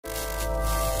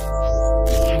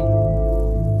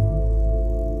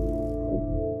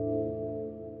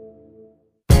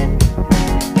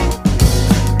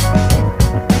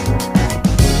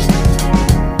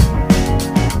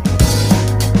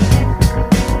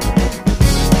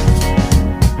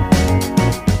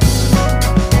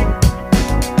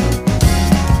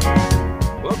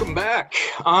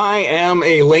I am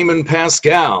a Layman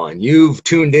Pascal, and you've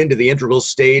tuned into the Integral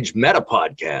Stage Meta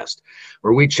Podcast,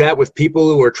 where we chat with people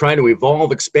who are trying to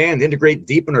evolve, expand, integrate,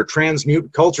 deepen, or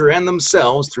transmute culture and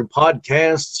themselves through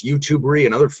podcasts, YouTubery,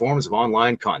 and other forms of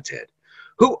online content.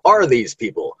 Who are these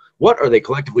people? What are they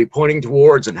collectively pointing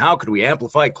towards, and how could we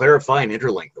amplify, clarify, and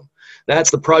interlink them?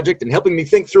 That's the project, and helping me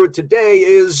think through it today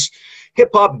is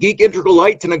hip-hop geek,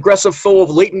 integralite, and aggressive foe of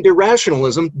latent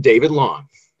irrationalism, David Long.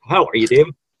 How are you,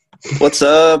 David? What's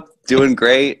up? Doing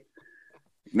great.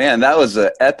 Man, that was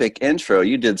an epic intro.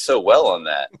 You did so well on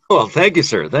that. Well, thank you,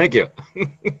 sir. Thank you.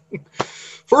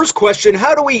 First question,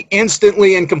 how do we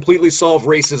instantly and completely solve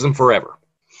racism forever?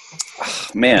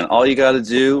 Man, all you got to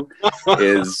do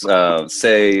is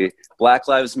say Black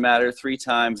Lives Matter 3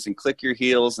 times and click your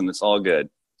heels, and it's all good.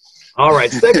 All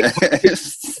right. Second,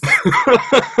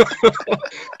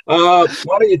 why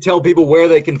don't you tell people where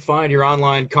they can find your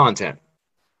online content?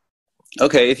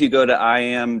 Okay, if you go to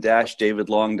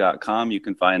im-davidlong.com, you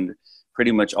can find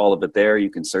pretty much all of it there. You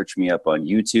can search me up on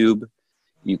YouTube.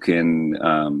 You can,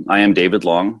 I am David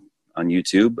Long on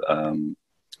YouTube. I'm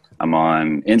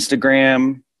on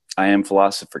Instagram. I am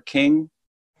Philosopher King.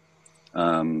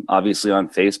 Obviously on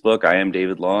Facebook, I am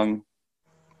David Long.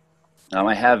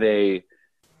 I have a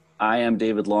I am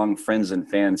David Long Friends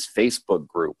and Fans Facebook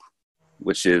group,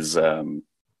 which is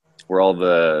where all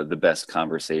the best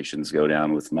conversations go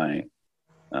down with my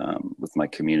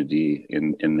community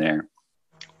in there.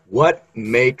 What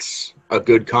makes a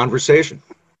good conversation?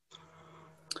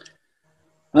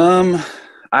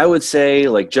 I would say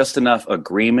like just enough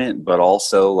agreement, but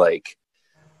also like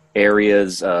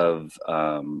areas of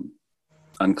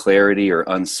unclarity or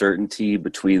uncertainty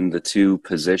between the two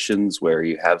positions where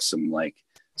you have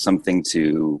something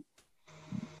to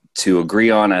agree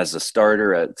on as a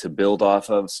starter, to build off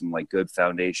of some like good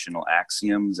foundational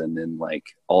axioms, and then like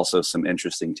also some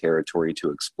interesting territory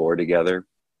to explore together.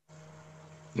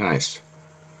 Nice.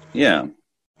 Yeah.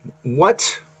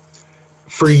 What,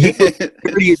 for you,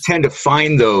 where do you tend to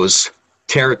find those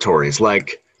territories?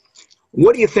 Like,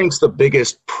 what do you think's the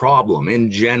biggest problem in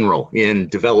general in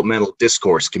developmental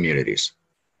discourse communities?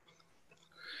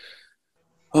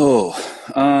 Well,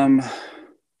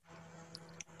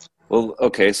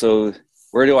 okay, so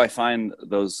where do I find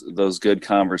those good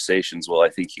conversations? Well, I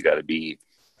think you got to be,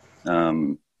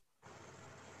 you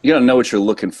got to know what you're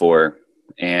looking for,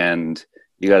 and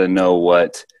you got to know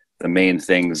what the main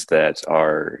things that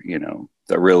are,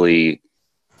 that really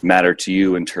matter to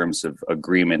you in terms of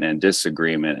agreement and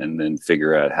disagreement, and then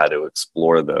figure out how to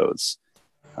explore those.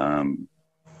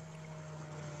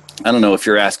 I don't know if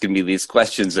you're asking me these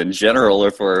questions in general,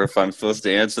 or if I'm supposed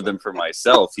to answer them for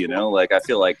myself, like I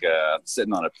feel like I'm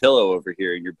sitting on a pillow over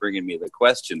here and you're bringing me the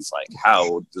questions like,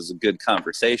 how does a good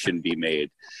conversation be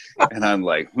made? And I'm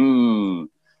like, Well,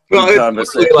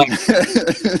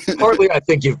 partly I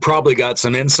think you've probably got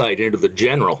some insight into the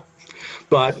general,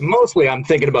 but mostly I'm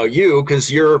thinking about you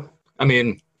because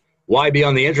why be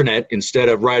on the internet instead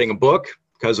of writing a book?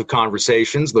 Because of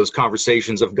conversations. Those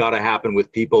conversations have got to happen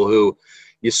with people who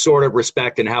you sort of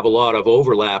respect and have a lot of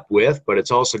overlap with, but it's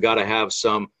also got to have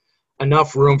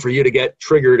enough room for you to get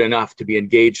triggered enough to be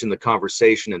engaged in the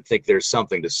conversation and think there's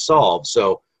something to solve.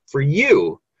 So for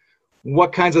you,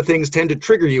 what kinds of things tend to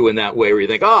trigger you in that way where you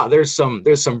think, there's some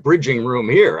bridging room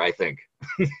here, I think?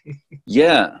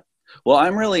 Yeah. Well,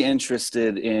 I'm really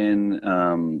interested in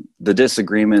the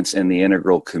disagreements in the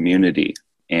integral community.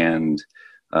 And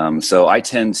so I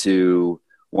tend to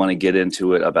want to get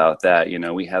into it about that.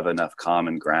 We have enough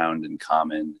common ground and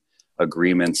common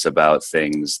agreements about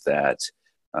things that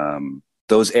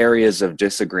those areas of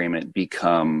disagreement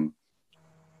become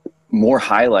more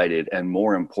highlighted and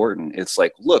more important. It's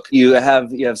like, look, you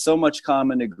have so much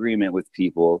common agreement with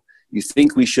people. You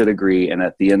think we should agree, and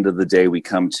at the end of the day, we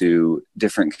come to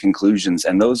different conclusions,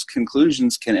 and those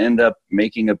conclusions can end up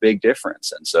making a big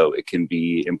difference. And so it can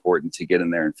be important to get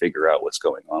in there and figure out what's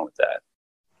going on with that.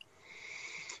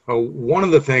 One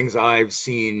of the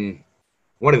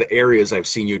areas I've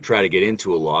seen you try to get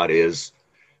into a lot is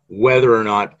whether or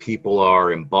not people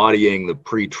are embodying the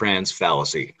pre-trans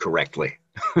fallacy correctly.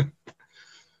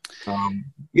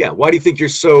 Why do you think you're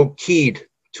so keyed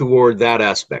toward that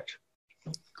aspect?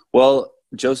 Well,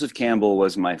 Joseph Campbell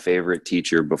was my favorite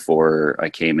teacher before I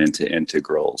came into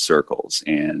integral circles.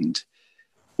 And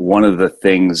one of the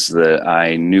things that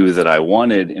I knew that I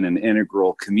wanted in an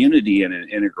integral community and an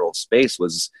integral space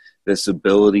was this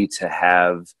ability to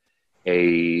have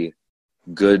a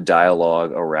good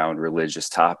dialogue around religious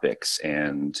topics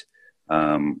and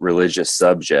religious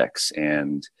subjects,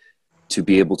 and to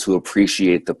be able to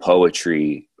appreciate the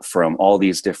poetry from all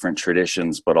these different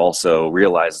traditions, but also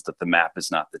realize that the map is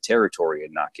not the territory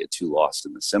and not get too lost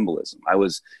in the symbolism. I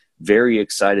was very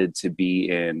excited to be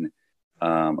in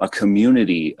a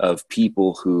community of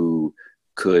people who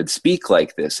could speak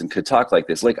like this and could talk like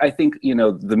this. Like, I think, you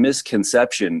know, the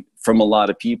misconception from a lot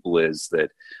of people is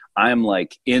that I'm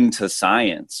like into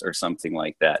science or something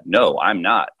like that. No, I'm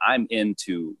not. I'm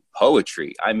into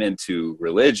poetry. I'm into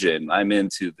religion. I'm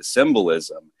into the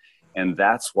symbolism. And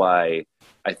that's why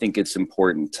I think it's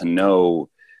important to know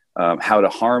how to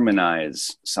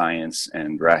harmonize science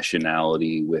and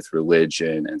rationality with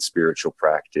religion and spiritual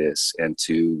practice, and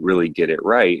to really get it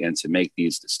right and to make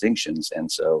these distinctions.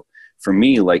 And so for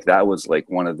me, like, that was like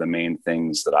one of the main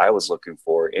things that I was looking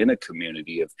for in a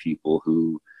community of people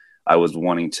who I was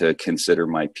wanting to consider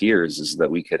my peers, is that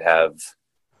we could have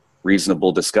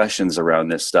reasonable discussions around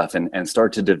this stuff and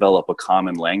start to develop a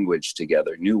common language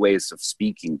together, new ways of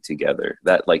speaking together,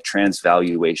 that like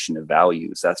transvaluation of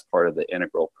values. That's part of the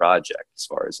integral project as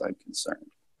far as I'm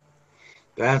concerned.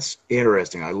 That's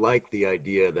interesting. I like the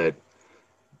idea that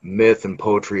myth and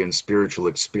poetry and spiritual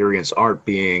experience aren't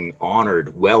being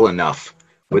honored well enough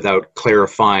without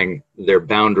clarifying their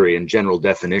boundary and general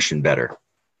definition better.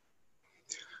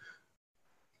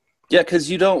 Yeah,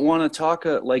 because you don't want to talk,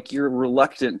 like, you're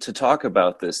reluctant to talk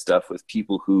about this stuff with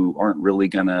people who aren't really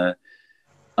going to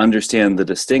understand the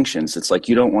distinctions. It's like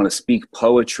you don't want to speak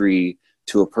poetry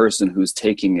to a person who's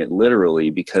taking it literally,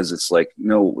 because it's like,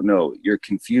 no, you're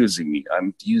confusing me.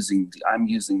 I'm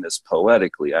using this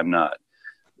poetically. I'm not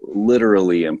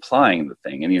literally implying the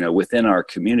thing. And, you know, within our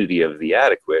community of the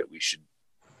adequate, we should,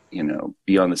 you know,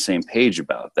 be on the same page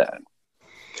about that.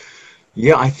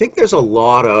 Yeah, I think there's a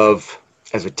lot of,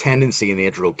 as a tendency in the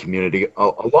integral community,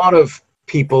 a lot of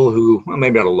people who, well,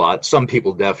 maybe not a lot, some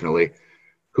people definitely,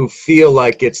 who feel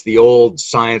like it's the old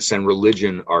science and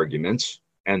religion arguments,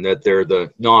 and that they're the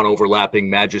non-overlapping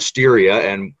magisteria,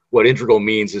 and what integral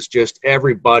means is just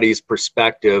everybody's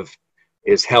perspective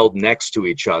is held next to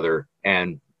each other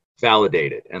and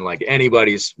validated, and like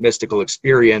anybody's mystical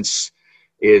experience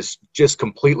is just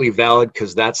completely valid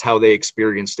because that's how they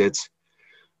experienced it.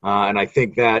 And I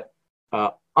think that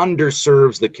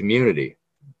underserves the community,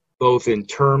 both in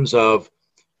terms of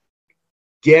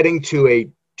getting to a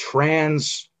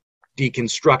trans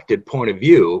deconstructed point of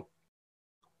view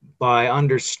by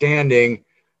understanding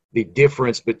the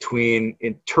difference between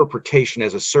interpretation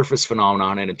as a surface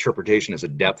phenomenon and interpretation as a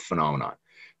depth phenomenon.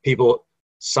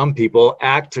 Some people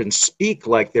act and speak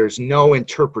like there's no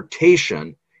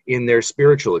interpretation in their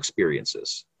spiritual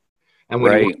experiences. And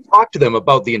when you talk to them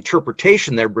about the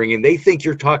interpretation they're bringing, they think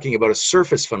you're talking about a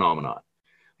surface phenomenon.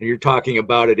 And you're talking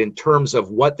about it in terms of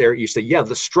what you say, yeah,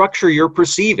 the structure you're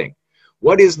perceiving.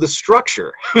 What is the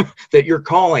structure that you're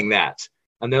calling that?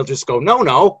 And they'll just go,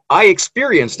 no, I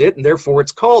experienced it, and therefore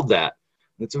it's called that.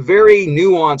 It's a very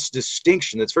nuanced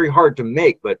distinction that's very hard to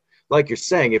make. But like you're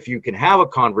saying, if you can have a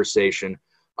conversation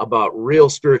about real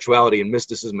spirituality and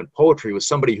mysticism and poetry with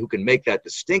somebody who can make that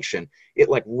distinction, it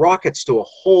like rockets to a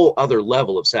whole other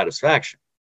level of satisfaction.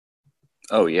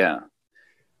 Oh yeah.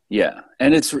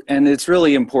 And it's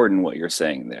really important what you're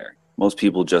saying there. Most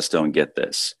people just don't get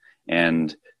this,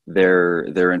 and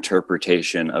their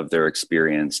interpretation of their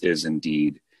experience is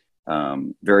indeed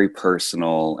very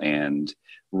personal and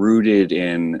rooted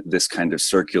in this kind of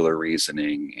circular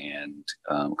reasoning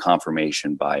and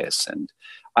confirmation bias. And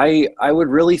I would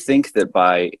really think that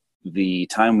by the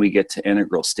time we get to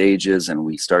integral stages and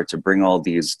we start to bring all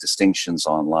these distinctions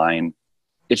online,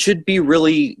 it should be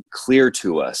really clear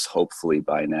to us, hopefully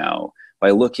by now,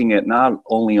 by looking at not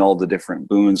only all the different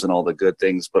boons and all the good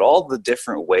things, but all the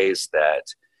different ways that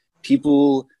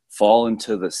people fall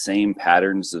into the same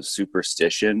patterns of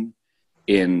superstition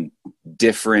in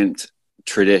different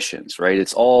traditions, right?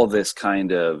 It's all this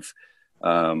kind of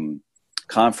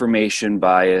confirmation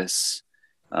bias,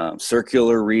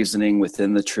 circular reasoning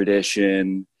within the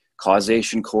tradition,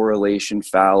 causation correlation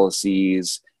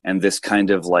fallacies, and this kind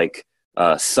of like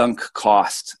sunk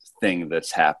cost thing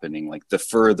that's happening. Like the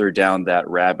further down that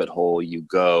rabbit hole you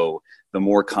go, the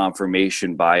more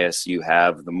confirmation bias you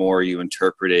have, the more you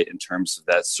interpret it in terms of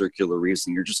that circular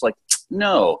reasoning. You're just like,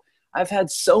 no, I've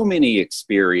had so many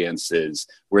experiences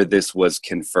where this was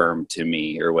confirmed to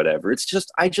me or whatever. It's just,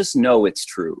 I just know it's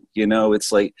true. You know,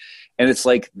 it's like, and it's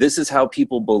like, this is how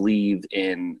people believe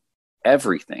in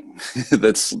everything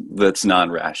that's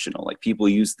non-rational. Like people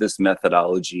use this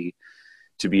methodology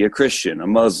to be a Christian, a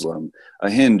Muslim, a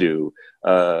Hindu,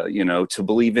 to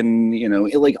believe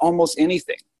in, like almost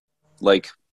anything. Like,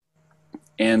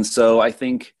 and so I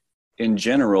think in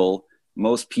general,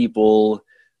 most people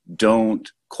don't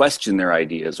question their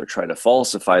ideas or try to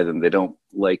falsify them. They don't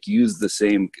like use the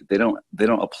same, they don't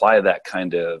apply that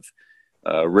kind of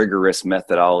rigorous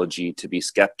methodology to be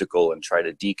skeptical and try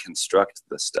to deconstruct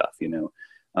the stuff, you know.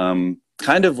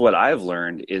 Kind of what I've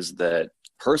learned is that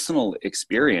personal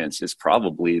experience is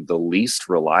probably the least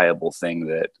reliable thing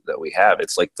that we have.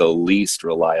 It's like the least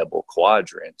reliable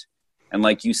quadrant. And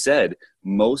like you said,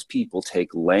 most people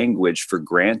take language for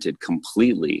granted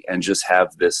completely and just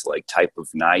have this like type of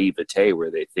naivete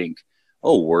where they think,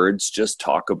 oh, words just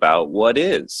talk about what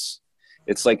is.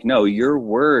 It's like, no, your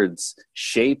words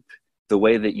shape the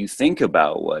way that you think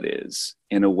about what is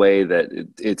in a way that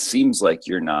it seems like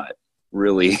you're not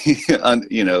really,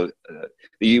 you know,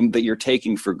 that you're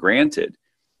taking for granted.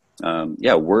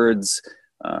 Words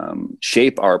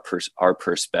shape our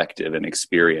perspective and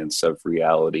experience of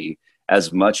reality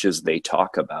as much as they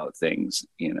talk about things,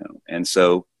 you know. And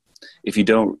so if you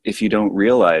don't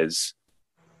realize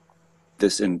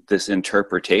this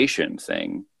interpretation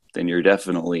thing, then you're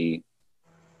definitely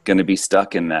going to be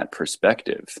stuck in that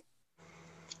perspective.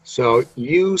 So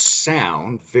you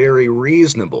sound very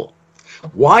reasonable.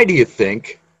 Why do you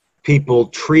think people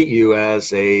treat you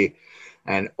as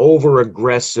an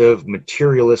over-aggressive,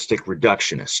 materialistic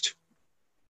reductionist?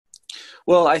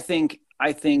 Well, I think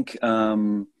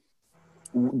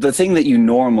the thing that you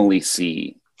normally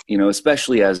see, you know,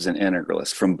 especially as an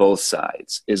integralist from both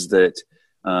sides, is that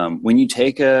when you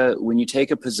take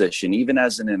a position, even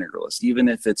as an integralist, even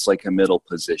if it's like a middle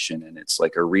position and it's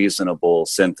like a reasonable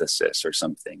synthesis or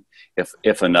something,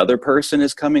 if another person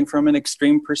is coming from an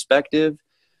extreme perspective,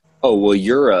 oh, well,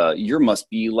 you must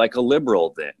be like a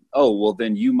liberal then. Oh, well,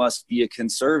 then you must be a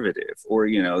conservative. Or,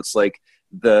 you know, it's like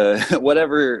the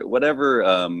whatever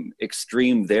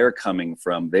extreme they're coming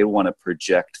from, they want to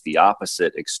project the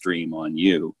opposite extreme on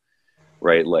you,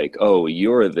 right? Like, oh,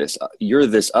 you're this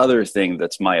other thing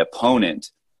that's my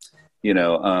opponent, you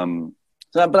know.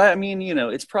 But I mean, you know,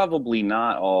 it's probably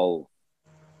not all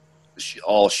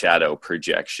shadow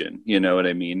projection. You know what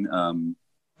I mean?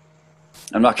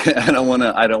 I'm not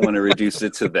gonna, I don't want to reduce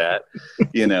it to that,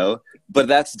 you know, but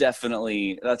that's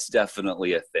definitely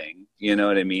a thing. You know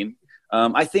what I mean?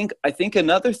 I think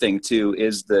another thing too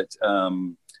is that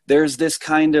there's this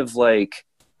kind of like,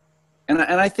 and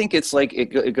I think it's like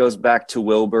it goes back to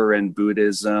Wilbur and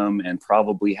Buddhism, and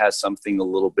probably has something a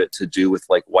little bit to do with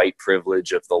like white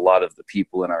privilege of a lot of the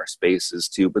people in our spaces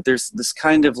too. But there's this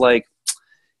kind of like,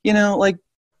 you know, like,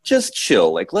 just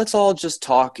chill. Like, let's all just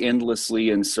talk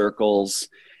endlessly in circles.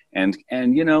 And,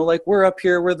 you know, like, we're up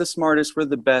here, we're the smartest, we're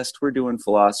the best, we're doing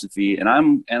philosophy. And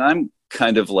I'm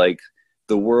kind of like,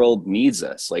 the world needs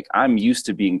us. Like, I'm used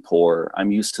to being poor.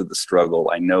 I'm used to the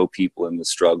struggle. I know people in the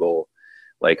struggle.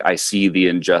 Like, I see the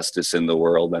injustice in the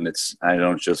world, and I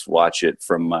don't just watch it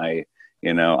from my,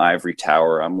 you know, ivory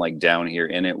tower. I'm like down here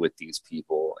in it with these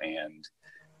people. And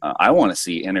I want to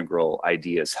see integral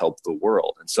ideas help the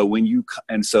world. And so when you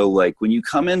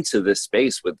come into this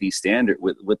space with these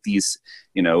with these,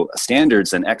 you know,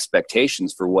 standards and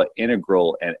expectations for what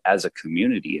integral and as a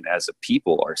community and as a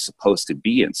people are supposed to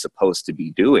be and supposed to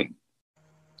be doing,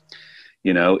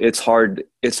 you know, it's hard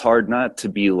not to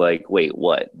be like, wait,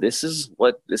 what? This is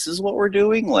what we're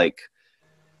doing? Like,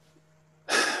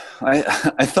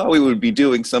 I thought we would be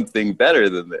doing something better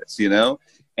than this, you know?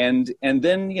 And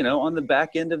then, you know, on the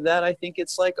back end of that, I think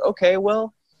it's like, okay,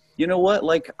 well, you know what?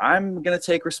 Like, I'm going to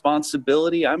take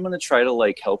responsibility. I'm going to try to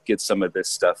like help get some of this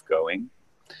stuff going.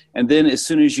 And then as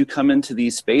soon as you come into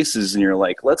these spaces and you're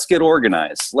like, let's get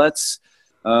organized. Let's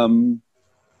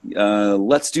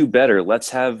do better. Let's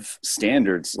have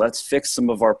standards. Let's fix some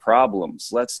of our problems.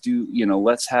 Let's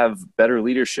have better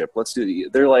leadership.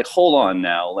 They're like, hold on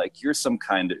now. Like, you're some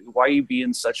kind of, why are you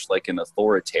being such like an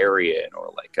authoritarian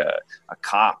or like a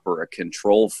cop or a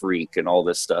control freak and all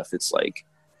this stuff? It's like,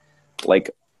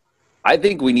 I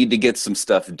think we need to get some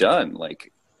stuff done.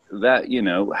 Like that, you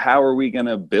know, how are we going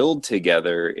to build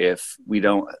together if we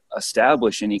don't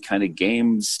establish any kind of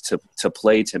games to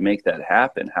play to make that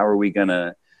happen? How are we going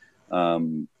to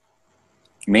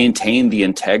maintain the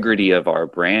integrity of our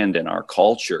brand and our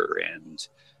culture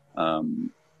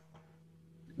and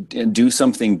do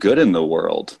something good in the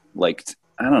world? Like,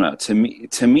 I don't know,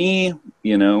 to me,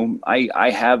 you know, I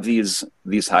have these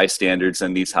high standards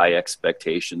and these high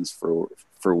expectations for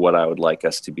what I would like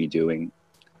us to be doing.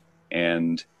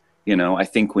 And, you know, I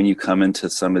think when you come into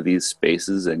some of these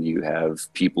spaces and you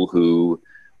have people who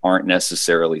aren't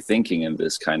necessarily thinking in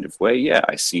this kind of way, yeah,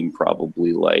 I seem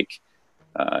probably like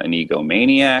an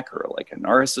egomaniac or like a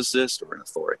narcissist or an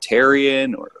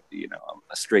authoritarian or, you know,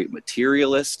 a straight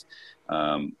materialist.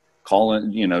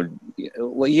 calling,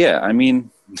 well, yeah, I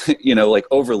mean, like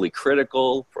overly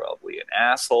critical, probably an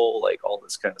asshole, like all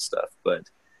this kind of stuff. But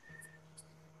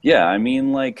yeah, I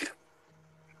mean, like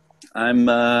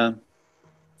I'm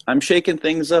shaking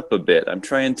things up a bit. I'm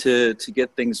trying to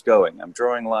get things going. I'm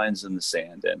drawing lines in the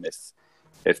sand. And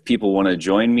if people want to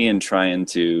join me in trying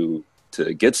to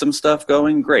get some stuff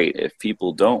going, great. If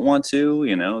people don't want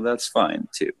to, that's fine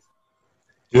too.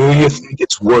 Do you think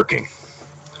it's working?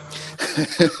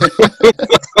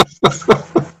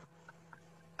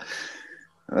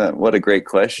 What a great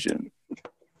question.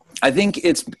 I think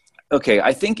it's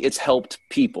helped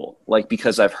people, like,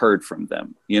 because I've heard from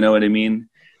them. You know what I mean?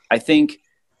 I think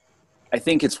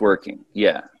it's working.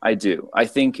 Yeah, I do. I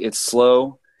think it's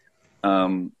slow.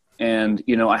 And,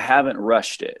 I haven't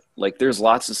rushed it. Like, there's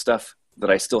lots of stuff that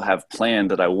I still have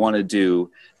planned that I want to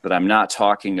do that I'm not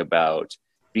talking about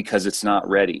because it's not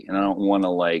ready. And I don't want to,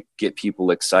 like, get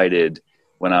people excited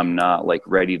when I'm not, like,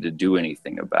 ready to do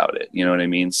anything about it. You know what I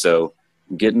mean? So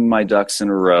getting my ducks in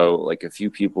a row, like, a few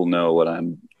people know what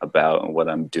I'm about and what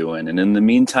I'm doing. And in the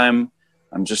meantime,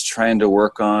 I'm just trying to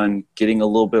work on getting a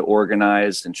little bit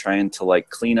organized and trying to, like,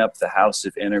 clean up the house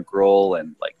of Integral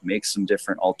and, like, make some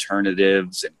different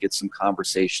alternatives and get some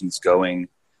conversations going,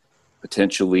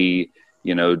 potentially,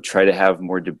 try to have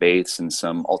more debates and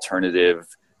some alternative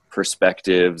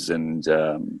perspectives. And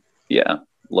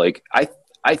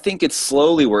I think it's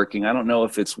slowly working. I don't know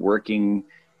if it's working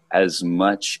as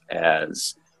much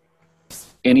as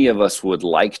any of us would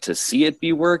like to see it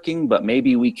be working, but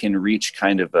maybe we can reach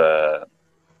kind of a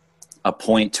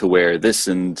point to where this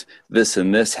and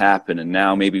this happen, and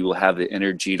now maybe we'll have the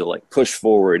energy to, like, push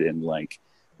forward and, like,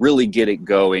 really get it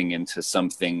going into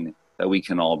something that we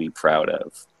can all be proud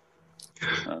of.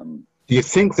 Do you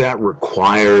think that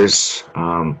requires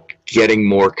getting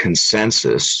more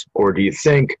consensus, or do you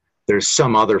think there's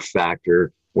some other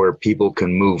factor where people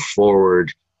can move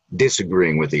forward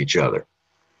disagreeing with each other?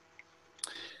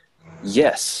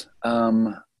 Yes.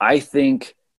 I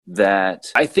think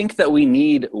that we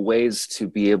need ways to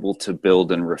be able to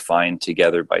build and refine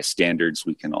together by standards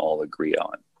we can all agree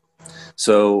on.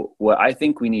 So what I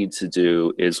think we need to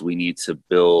do is we need to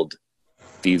build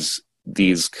these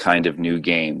kind of new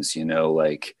games, and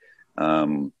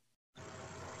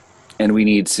we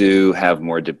need to have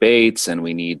more debates, and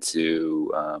we need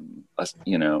to,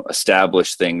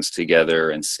 establish things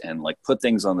together and like put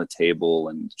things on the table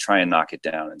and try and knock it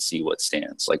down and see what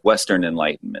stands, like Western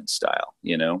Enlightenment style,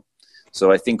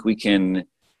 So I think we can,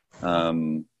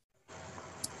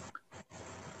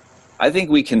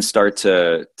 start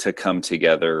to come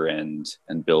together and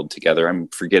build together. I'm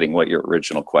forgetting what your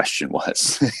original question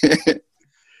was.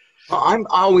 I'm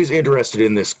always interested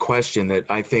in this question that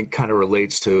I think kind of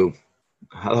relates to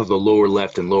how the lower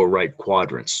left and lower right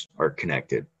quadrants are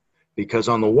connected. Because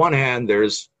on the one hand,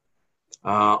 there's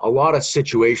a lot of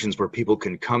situations where people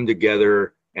can come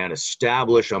together and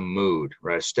establish a mood,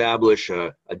 right? Establish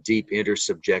a deep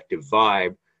intersubjective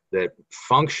vibe that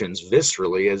functions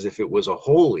viscerally as if it was a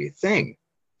holy thing.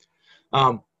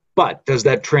 But does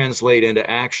that translate into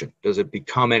action? Does it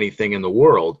become anything in the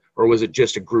world, or was it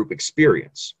just a group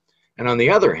experience? And on the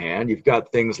other hand, you've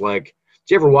got things like,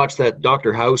 did you ever watch that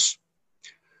Dr. House?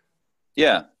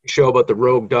 Yeah. Show about the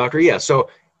rogue doctor? Yeah. So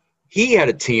he had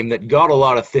a team that got a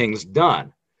lot of things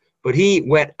done, but he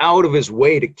went out of his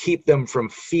way to keep them from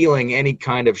feeling any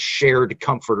kind of shared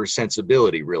comfort or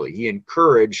sensibility, really. He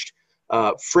encouraged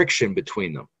friction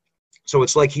between them. So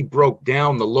it's like he broke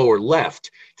down the lower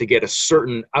left to get a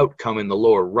certain outcome in the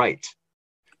lower right.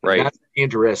 Right. And that's an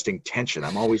interesting tension.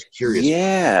 I'm always curious.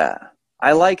 Yeah.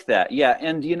 I like that. Yeah.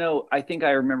 And, I think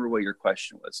I remember what your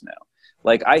question was now.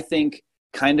 Like, I think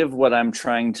kind of what I'm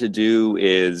trying to do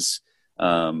is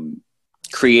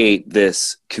create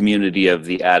this community of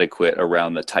the adequate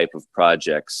around the type of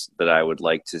projects that I would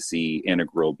like to see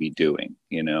Integral be doing,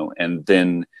 and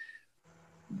then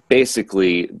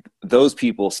basically those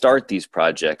people start these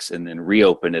projects and then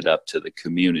reopen it up to the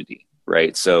community,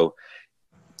 right? So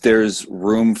there's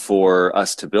room for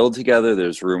us to build together.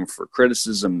 There's room for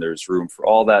criticism. There's room for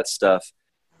all that stuff.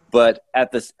 But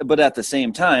at the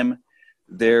same time,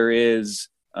 there is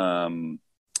an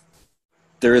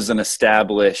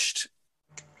established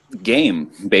game,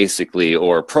 basically,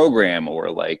 or program, or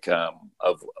like a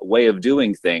way of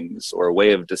doing things or a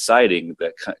way of deciding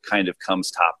that kind of comes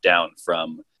top down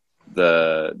from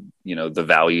the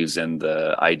values and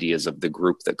the ideas of the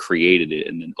group that created it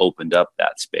and then opened up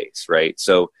that space, right?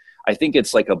 So I think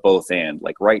it's like a both and.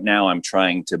 Like right now I'm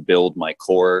trying to build my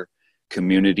core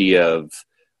community of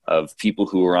of people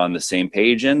who are on the same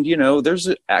page. And, you know, there's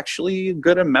actually a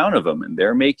good amount of them, and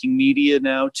they're making media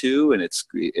now too. And it's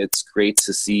great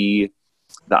to see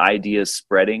the ideas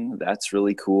spreading. That's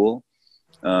really cool.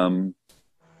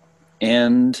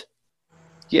 And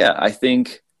yeah, I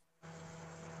think,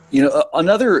 you know,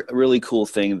 another really cool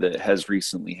thing that has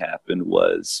recently happened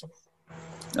was,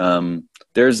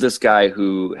 there's this guy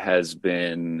who has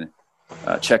been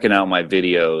checking out my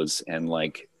videos and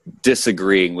like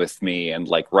disagreeing with me and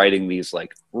like writing these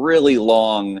like really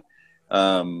long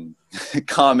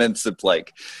comments of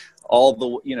like all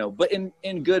the, you know, but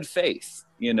in good faith,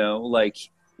 you know, like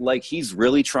he's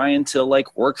really trying to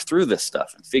like work through this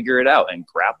stuff and figure it out and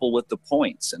grapple with the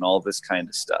points and all this kind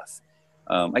of stuff.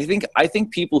 I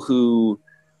think people who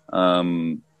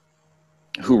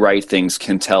write things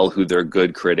can tell who their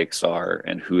good critics are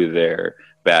and who their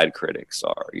bad critics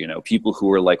are. You know, people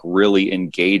who are like really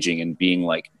engaging and being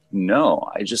like, no,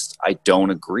 I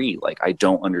don't agree. Like, I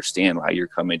don't understand why you're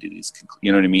coming to these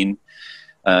you know what I mean?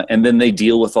 And then they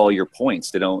deal with all your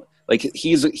points. They don't, like,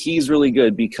 he's really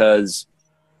good because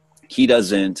he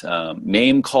doesn't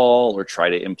name call or try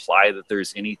to imply that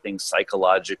there's anything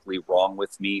psychologically wrong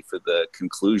with me for the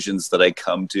conclusions that I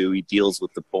come to. He deals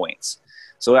with the points.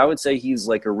 So I would say he's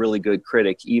like a really good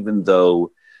critic, even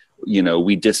though, you know,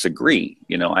 we disagree.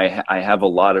 You know, I have a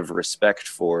lot of respect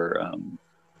for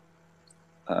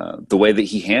the way that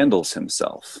he handles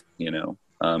himself, you know,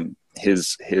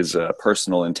 his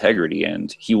personal integrity,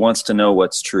 and he wants to know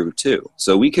what's true too.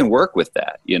 So we can work with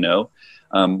that, you know.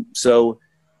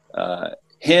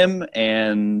 Him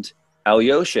and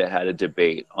Alyosha had a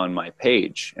debate on my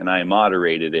page, and I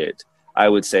moderated it. I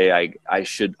would say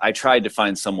I tried to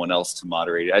find someone else to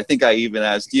moderate it. I think I even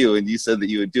asked you, and you said that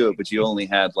you would do it, but you only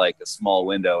had like a small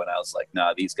window, and I was like,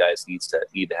 nah, these guys need to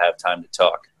have time to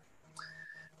talk.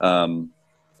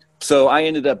 So I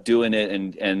ended up doing it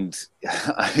and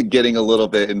getting a little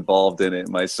bit involved in it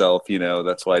myself, you know.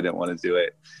 That's why I didn't want to do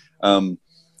it.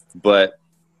 But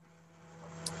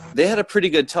they had a pretty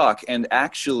good talk, and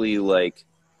actually, like,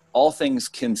 all things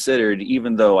considered,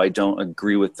 even though I don't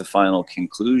agree with the final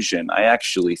conclusion, I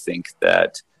actually think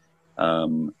that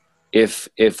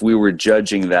if we were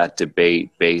judging that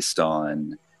debate based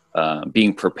on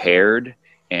being prepared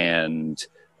and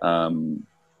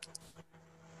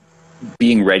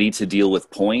being ready to deal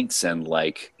with points and,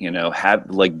 like, you know, have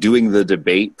like doing the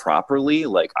debate properly,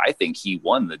 like, I think he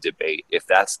won the debate, if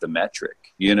that's the metric.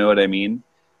 You know what I mean?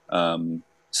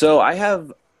 So I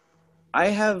have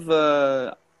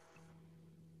a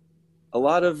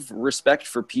lot of respect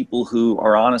for people who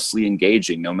are honestly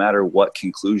engaging, no matter what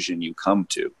conclusion you come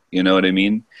to. You know what I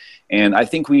mean? And I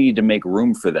think we need to make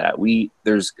room for that.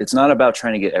 It's not about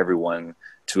trying to get everyone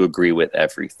to agree with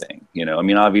everything. You know, I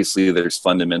mean, obviously there's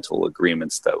fundamental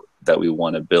agreements that we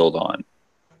want to build on.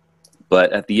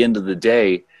 But at the end of the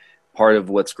day, part of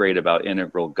what's great about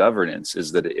integral governance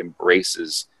is that it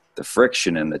embraces the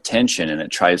friction and the tension, and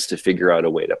it tries to figure out a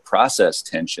way to process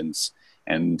tensions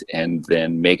and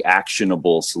then make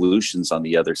actionable solutions on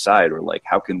the other side, or like,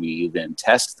 how can we then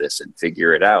test this and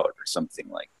figure it out, or something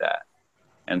like that.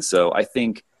 And so I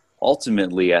think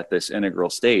ultimately at this integral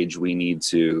stage, we need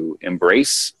to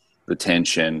embrace the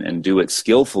tension and do it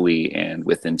skillfully and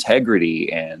with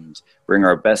integrity, and bring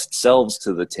our best selves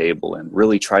to the table and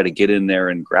really try to get in there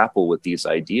and grapple with these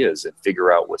ideas and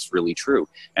figure out what's really true.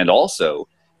 And also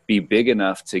be big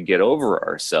enough to get over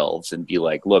ourselves and be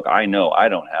like, look, I know I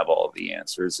don't have all the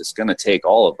answers. It's going to take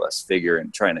all of us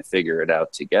trying to figure it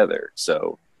out together.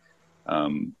 So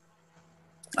I'm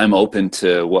open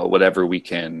to whatever we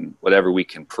can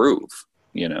prove,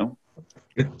 you know.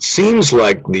 It seems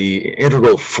like the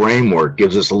integral framework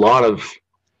gives us a lot of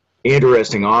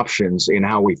interesting options in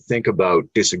how we think about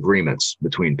disagreements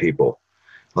between people.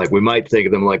 Like, we might think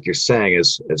of them, like you're saying,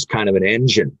 as kind of an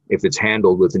engine. If it's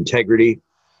handled with integrity,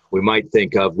 we might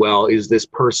think of, well, is this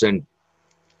person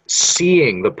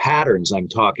seeing the patterns I'm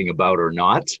talking about or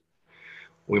not?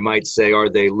 We might say, are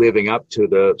they living up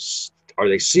to are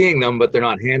they seeing them, but they're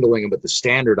not handling them at the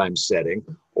standard I'm setting?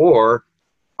 Or,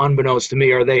 unbeknownst to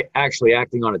me, are they actually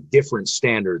acting on a different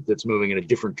standard that's moving in a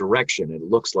different direction? It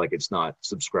looks like it's not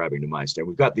subscribing to my standard.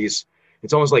 We've got these,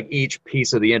 it's almost like each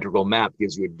piece of the integral map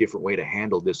gives you a different way to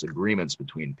handle disagreements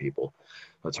between people.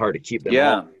 It's hard to keep them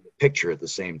all in the picture at the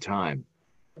same time.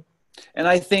 And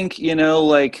I think, you know,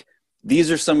 like,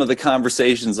 these are some of the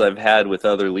conversations I've had with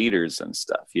other leaders and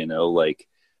stuff, you know, like,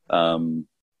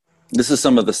 this is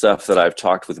some of the stuff that I've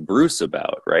talked with Bruce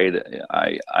about, right?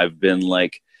 I've been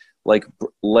like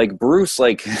Bruce,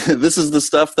 like, this is the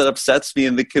stuff that upsets me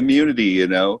in the community, you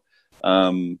know?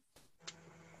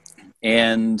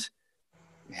 And,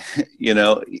 you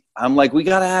know, I'm like, we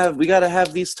gotta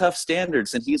have these tough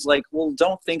standards. And he's like, well,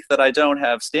 don't think that I don't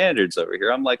have standards over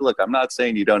here. I'm like, look, I'm not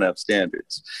saying you don't have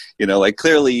standards, you know, like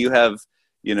clearly you have,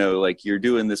 you know, like you're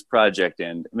doing this project.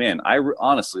 And man,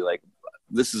 honestly, like,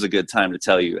 this is a good time to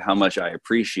tell you how much I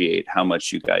appreciate how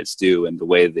much you guys do and the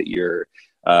way that you're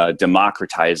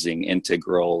democratizing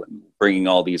integral and bringing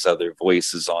all these other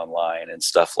voices online and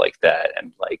stuff like that.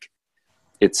 And like,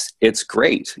 it's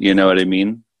great. You know what I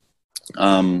mean?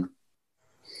 But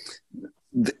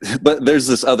there's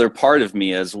this other part of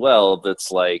me as well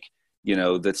that's like, you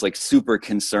know, that's like super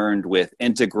concerned with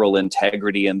integral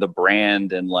integrity and the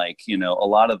brand. And like, you know, a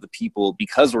lot of the people,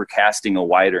 because we're casting a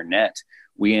wider net,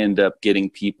 we end up getting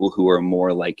people who are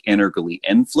more like integrally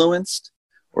influenced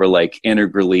or like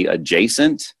integrally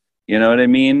adjacent, you know what I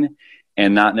mean?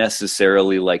 And not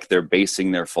necessarily like they're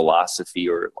basing their philosophy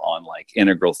or on like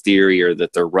integral theory, or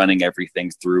that they're running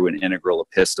everything through an integral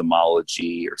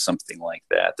epistemology or something like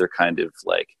that. They're kind of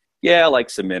like, yeah, I like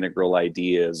some integral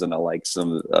ideas and I like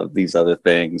some of these other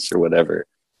things or whatever.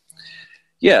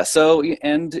 Yeah. So,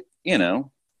 and you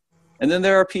know, and then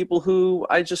there are people who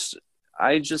I just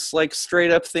like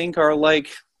straight up think are like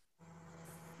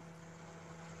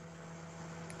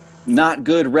not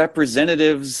good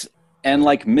representatives and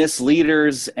like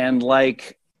misleaders, and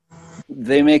like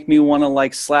they make me want to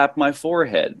like slap my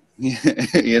forehead.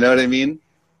 You know what I mean?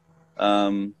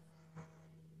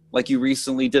 Like you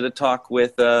recently did a talk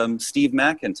with Steve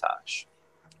McIntosh,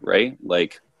 right?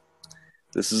 Like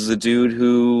this is a dude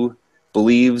who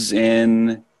believes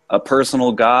in a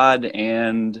personal God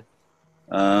and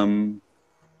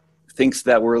thinks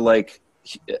that we're like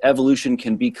evolution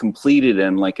can be completed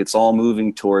and like it's all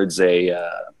moving towards an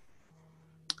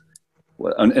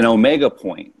omega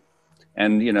point.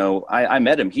 And you know, I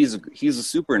met him. He's a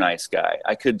super nice guy.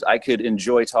 I could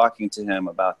enjoy talking to him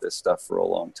about this stuff for a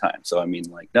long time. So I mean,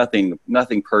 like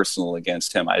nothing personal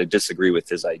against him. I disagree with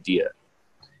his idea,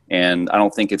 and I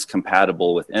don't think it's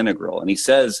compatible with integral. And he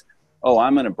says, "Oh,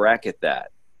 I'm going to bracket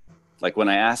that." Like when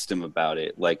I asked him about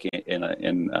it, like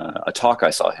in a talk I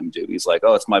saw him do, he's like,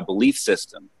 "Oh, it's my belief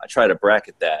system. I try to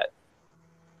bracket that."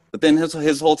 But then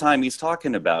his whole time he's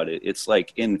talking about it, it's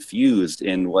like infused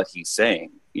in what he's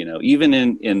saying. You know, even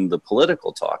in the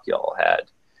political talk y'all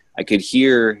had, I could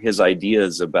hear his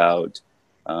ideas about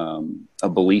a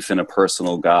belief in a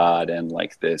personal God and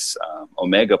like this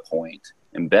omega point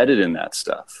embedded in that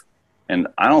stuff. And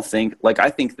I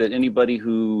think that anybody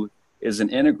who is an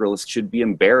integralist should be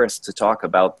embarrassed to talk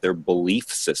about their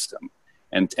belief system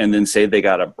and then say they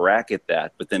got to bracket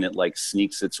that, but then it like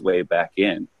sneaks its way back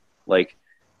in. Like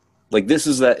this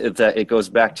is that it goes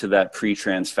back to that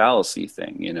pre-trans fallacy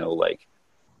thing, you know, like,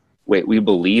 wait, we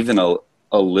believe in a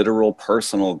literal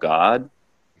personal God?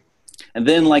 And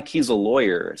then like he's a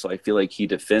lawyer, so I feel like he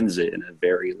defends it in a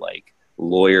very like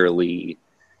lawyerly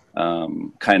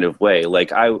kind of way.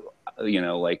 Like you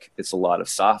know, like it's a lot of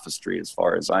sophistry as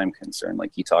far as I'm concerned.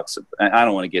 Like he talks, I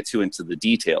don't want to get too into the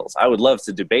details. I would love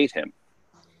to debate him.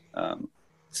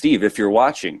 Steve, if you're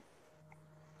watching,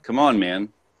 come on, man.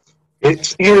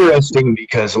 It's interesting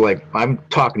because like I'm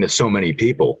talking to so many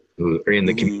people who are in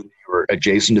the community or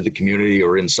adjacent to the community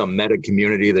or in some meta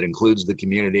community that includes the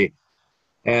community,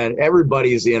 and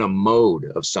everybody's in a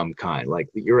mode of some kind. Like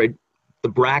the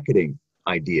bracketing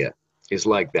idea is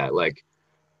like that. Like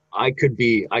I could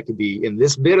be in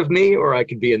this bit of me, or I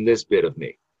could be in this bit of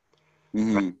me.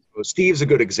 Right? So Steve's a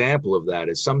good example of that.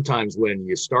 Is sometimes when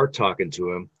you start talking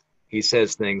to him, he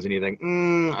says things and you think,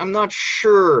 I'm not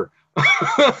sure.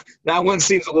 That one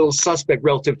seems a little suspect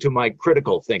relative to my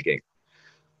critical thinking.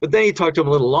 But then you talk to him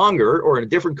a little longer or in a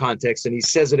different context, and he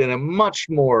says it in a much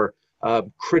more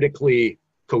critically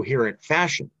coherent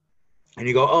fashion. And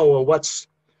you go, oh, well,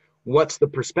 what's the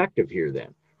perspective here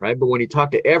then, right? But when you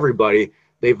talk to everybody,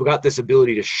 they've got this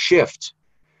ability to shift.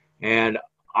 And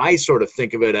I sort of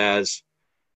think of it as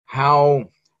how,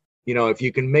 you know, if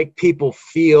you can make people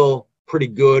feel pretty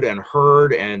good and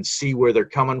heard and see where they're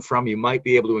coming from, you might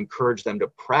be able to encourage them to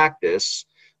practice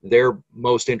their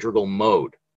most integral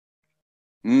mode.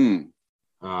 And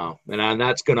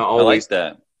that's going to always. I like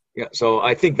that. Yeah. So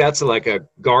I think that's like a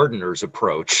gardener's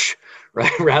approach,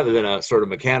 right? Rather than a sort of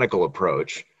mechanical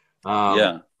approach.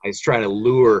 Yeah. I was trying to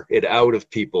lure it out of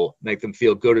people, make them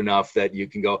feel good enough that you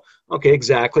can go, okay,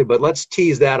 exactly. But let's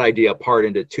tease that idea apart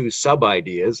into two sub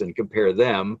ideas and compare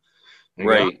them. And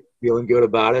right. Feeling good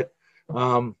about it.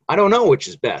 I don't know which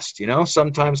is best. You know,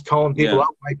 sometimes calling people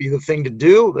out might be the thing to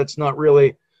do. That's not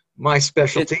really my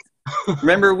specialty.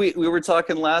 Remember, we were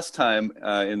talking last time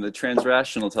in the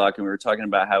transrational talk, and we were talking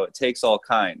about how it takes all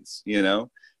kinds. You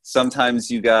know, sometimes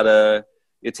you gotta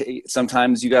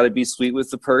sometimes you got to be sweet with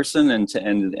the person,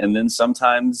 and then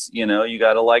sometimes, you know, you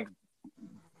got to like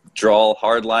draw a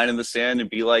hard line in the sand and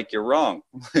be like, you're wrong,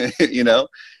 you know?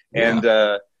 And,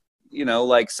 you know,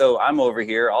 like, so I'm over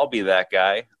here, I'll be that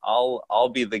guy.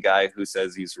 I'll be the guy who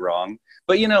says he's wrong.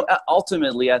 But, you know,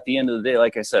 ultimately at the end of the day,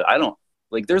 like I said, I don't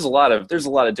like, there's a lot of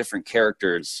different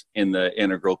characters in the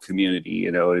integral community,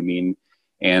 you know what I mean?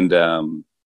 And, and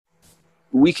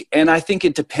I think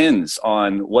it depends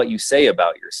on what you say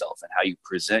about yourself and how you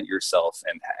present yourself,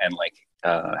 and like,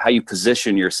 how you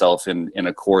position yourself in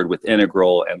accord with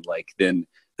integral. And like, then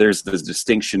there's this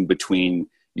distinction between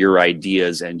your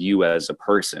ideas and you as a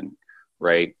person,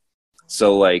 right?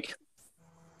 So like,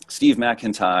 Steve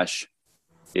McIntosh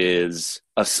is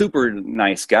a super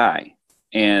nice guy,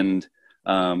 and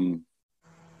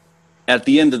at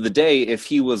the end of the day, if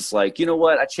he was like, you know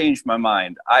what, I changed my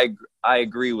mind, I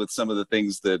agree with some of the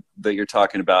things that you're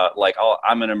talking about, like, oh,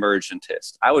 I'm an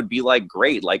emergentist, I would be like,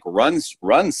 great, like run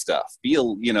stuff, be a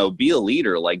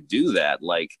leader, like do that,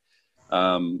 like,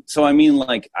 so I mean,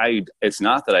 like, it's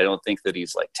not that I don't think that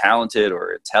he's like talented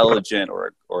or intelligent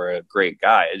or a great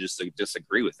guy, I just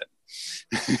disagree with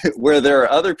him. Where there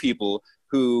are other people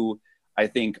who I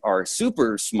think are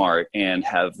super smart and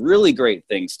have really great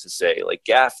things to say, like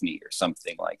Gaffney or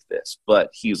something like this, but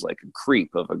he's like a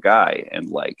creep of a guy, and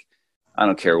like, I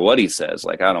don't care what he says,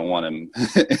 like, I don't want him,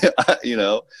 you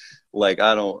know, like,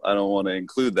 I don't want to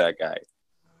include that guy.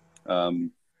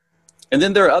 And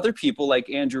then there are other people like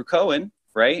Andrew Cohen,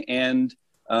 right? And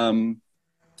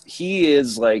he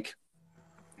is like,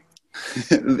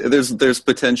 there's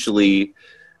potentially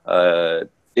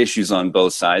issues on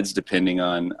both sides depending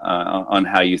on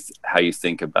how you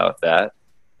think about that.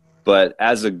 But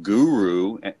as a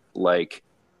guru, like,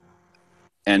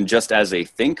 and just as a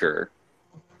thinker,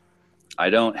 I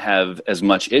don't have as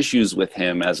much issues with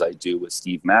him as I do with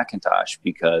Steve McIntosh,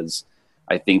 because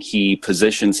I think he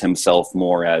positions himself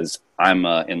more as, I'm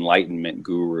an enlightenment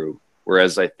guru,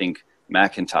 whereas I think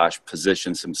McIntosh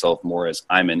positions himself more as,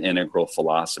 I'm an integral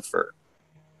philosopher.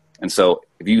 And so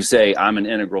if you say I'm an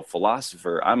integral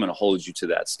philosopher, I'm going to hold you to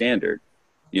that standard.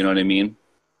 You know what I mean?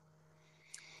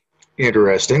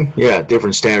 Interesting. Yeah,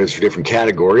 different standards for different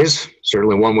categories.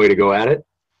 Certainly one way to go at it.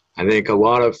 I think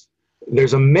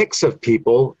there's a mix of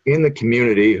people in the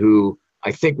community who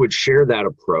I think would share that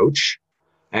approach,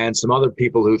 and some other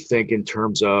people who think in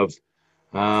terms of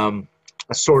a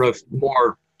sort of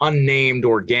more unnamed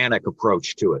organic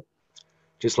approach to it.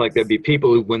 Just like there'd be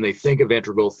people who, when they think of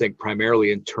integral, think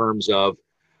primarily in terms of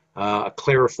a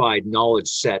clarified knowledge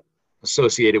set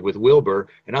associated with Wilbur,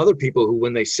 and other people who,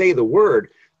 when they say the word,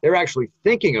 they're actually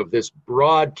thinking of this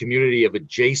broad community of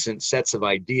adjacent sets of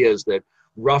ideas that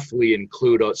roughly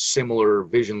include similar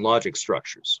vision logic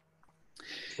structures.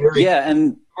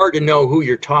 And hard to know who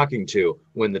you're talking to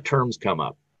when the terms come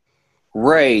up.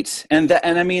 Right. And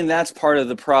I mean, that's part of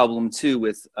the problem too,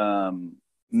 with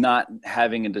not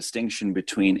having a distinction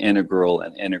between integral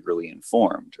and integrally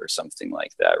informed or something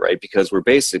like that, right? Because we're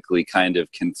basically kind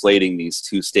of conflating these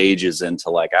two stages into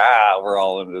like, we're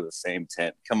all under the same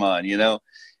tent. Come on, you know?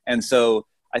 And so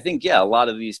I think, yeah, a lot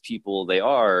of these people, they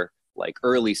are like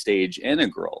early stage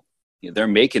integral. You know, they're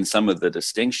making some of the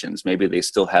distinctions. Maybe they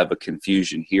still have a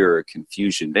confusion here or a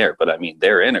confusion there, but I mean,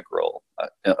 they're integral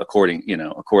according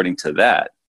to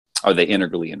that. Are they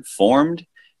integrally informed?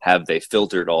 Have they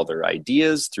filtered all their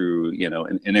ideas through, you know,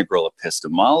 an integral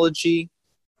epistemology?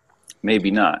 Maybe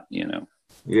not, you know.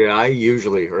 Yeah, I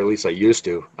usually, or at least I used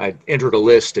to, I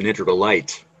integralist and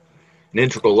integralite. An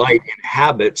integralite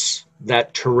inhabits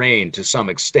that terrain to some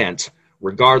extent,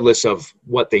 regardless of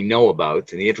what they know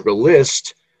about. And the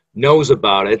integralist knows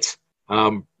about it,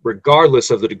 regardless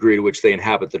of the degree to which they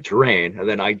inhabit the terrain. And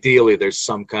then ideally, there's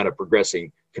some kind of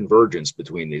progressing convergence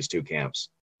between these two camps.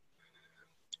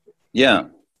 Yeah.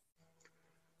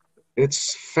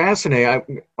 It's fascinating. I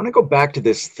want to go back to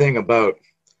this thing about,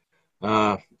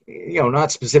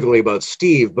 not specifically about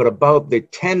Steve, but about the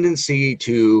tendency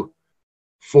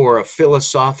for a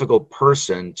philosophical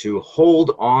person to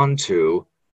hold on to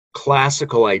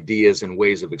classical ideas and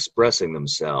ways of expressing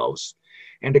themselves,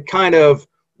 and to kind of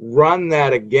run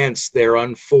that against their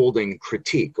unfolding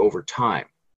critique over time.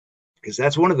 Because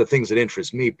that's one of the things that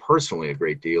interests me personally a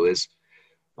great deal is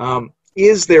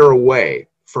there a way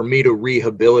for me to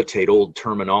rehabilitate old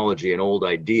terminology and old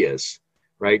ideas,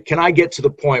 right? Can I get to the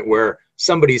point where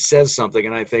somebody says something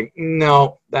and I think,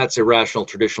 no, that's irrational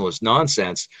traditionalist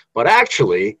nonsense, but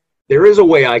actually there is a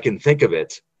way I can think of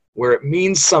it where it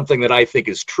means something that I think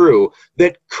is true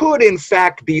that could in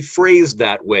fact be phrased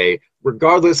that way,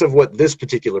 regardless of what this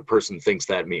particular person thinks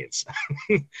that means.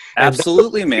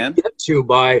 Absolutely, man. Get to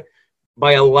by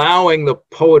by allowing the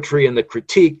poetry and the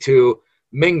critique to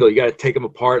mingle. You got to take them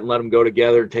apart and let them go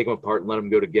together, and take them apart and let them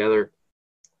go together.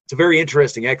 It's a very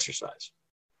interesting exercise.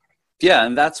 Yeah,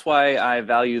 and that's why I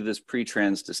value this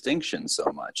pre-trans distinction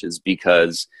so much, is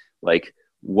because, like,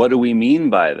 what do we mean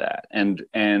by that?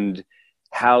 And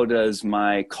how does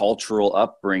my cultural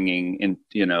upbringing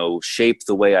shape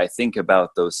the way I think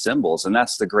about those symbols? And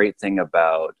that's the great thing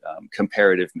about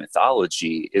comparative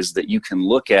mythology, is that you can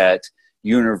look at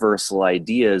universal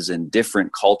ideas in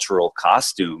different cultural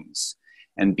costumes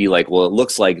and be like, well, it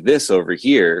looks like this over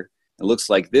here. It looks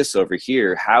like this over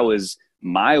here. How is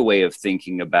my way of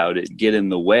thinking about it get in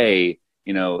the way?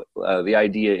 The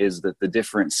idea is that the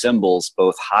different symbols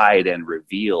both hide and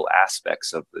reveal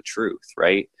aspects of the truth,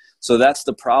 right? So that's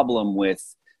the problem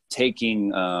with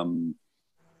taking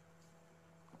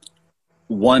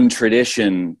one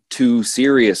tradition too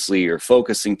seriously or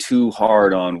focusing too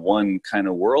hard on one kind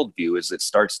of worldview, is it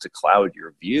starts to cloud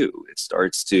your view. It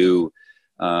starts to,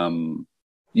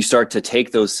 you start to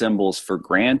take those symbols for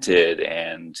granted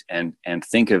and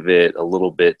think of it a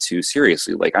little bit too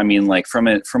seriously. Like, I mean, like from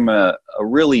a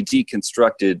really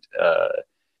deconstructed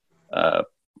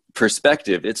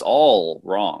perspective, it's all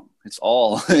wrong. It's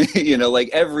all, like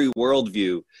every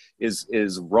worldview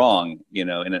is wrong, in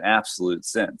an absolute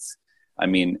sense. I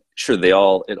mean, sure, it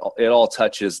all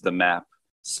touches the map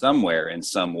somewhere in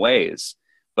some ways,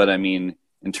 but I mean,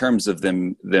 in terms of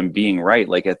them being right,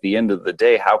 like at the end of the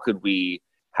day, how could we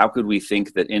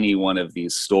think that any one of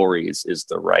these stories is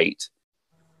the right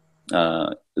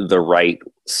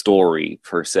story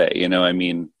per se? I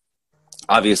mean,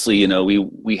 obviously,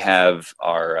 we have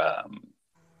our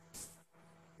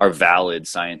valid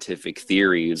scientific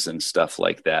theories and stuff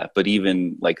like that. But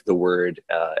even like the word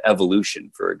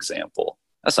evolution, for example,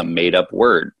 that's a made up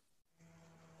word.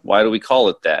 Why do we call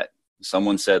it that?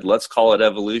 Someone said, let's call it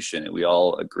evolution, and we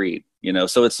all agreed,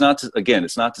 so it's not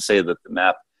to say that the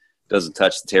map doesn't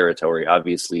touch the territory.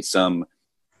 Obviously, some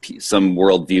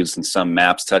worldviews and some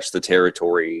maps touch the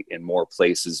territory in more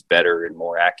places better and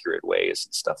more accurate ways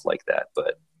and stuff like that.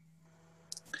 But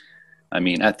I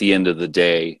mean, at the end of the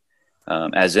day,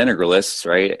 as integralists,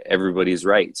 right, everybody's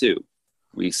right too.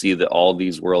 We see that all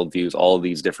these worldviews, all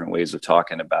these different ways of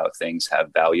talking about things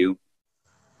have value,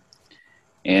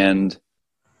 and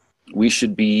we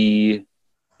should be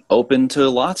open to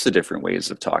lots of different ways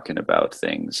of talking about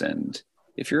things. And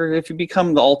if you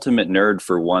become the ultimate nerd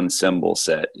for one symbol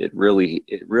set, it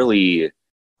really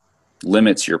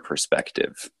limits your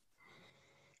perspective.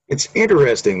 It's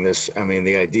interesting,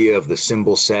 the idea of the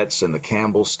symbol sets and the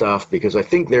Campbell stuff, because I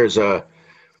think there's an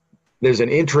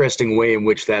interesting way in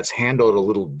which that's handled a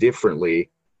little differently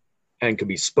and can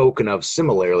be spoken of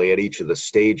similarly at each of the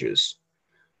stages.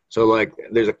 So like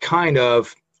there's a kind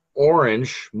of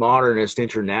orange modernist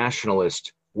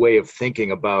internationalist way of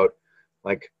thinking about,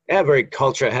 like, every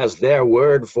culture has their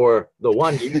word for the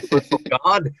one universal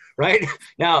God, right?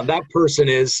 Now, that person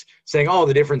is saying, oh,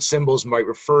 the different symbols might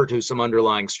refer to some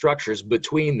underlying structures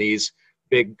between these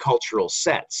big cultural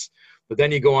sets. But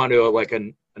then you go on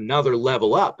to another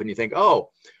level up, and you think,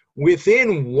 oh,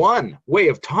 within one way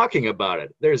of talking about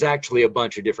it, there's actually a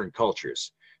bunch of different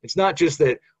cultures. It's not just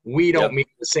that we don't mean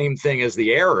the same thing as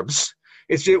the Arabs.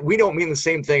 It's just we don't mean the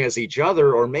same thing as each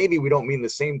other, or maybe we don't mean the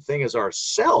same thing as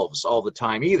ourselves all the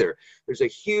time either. There's a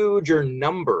huger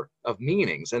number of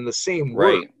meanings, and the same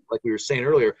word, like we were saying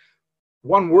earlier,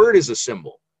 one word is a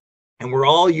symbol, and we're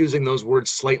all using those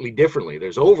words slightly differently.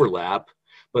 There's overlap,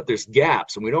 but there's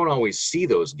gaps, and we don't always see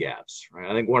those gaps, right?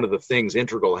 I think one of the things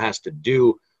Integral has to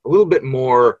do a little bit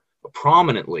more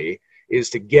prominently is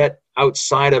to get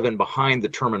outside of and behind the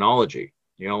terminology.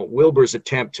 Wilbur's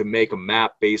attempt to make a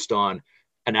map based on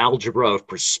an algebra of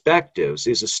perspectives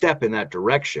is a step in that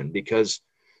direction, because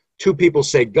two people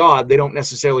say God, they don't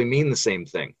necessarily mean the same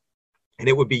thing. And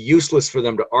it would be useless for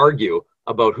them to argue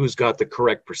about who's got the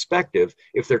correct perspective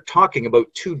if they're talking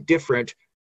about two different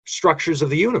structures of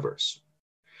the universe.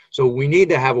 So we need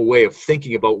to have a way of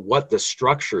thinking about what the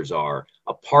structures are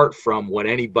apart from what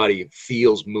anybody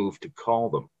feels moved to call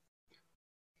them.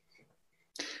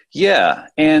 Yeah,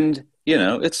 and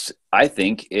I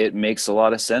think it makes a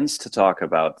lot of sense to talk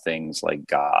about things like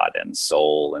God and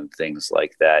soul and things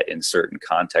like that in certain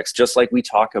contexts, just like we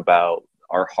talk about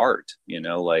our heart,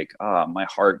 like, my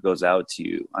heart goes out to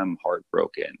you, I'm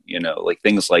heartbroken, like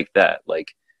things like that.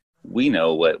 Like, we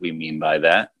know what we mean by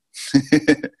that.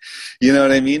 You know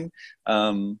what I mean?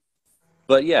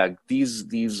 But yeah,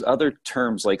 these other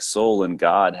terms like soul and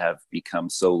God have become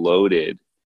so loaded,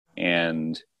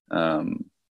 and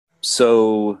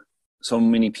so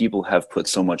many people have put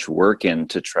so much work in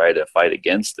to try to fight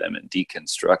against them and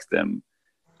deconstruct them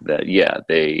that, yeah,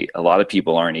 a lot of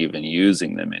people aren't even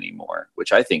using them anymore,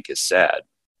 which I think is sad.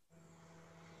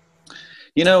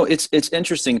 You know, it's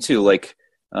interesting too. Like,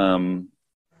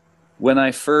 when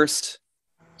I first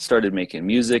started making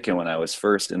music and when I was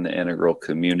first in the integral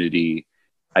community,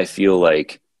 I feel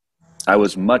like I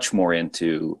was much more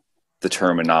into the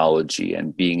terminology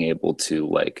and being able to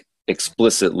like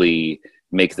explicitly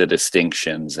make the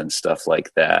distinctions and stuff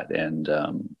like that. And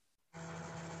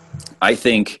I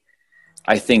think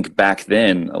back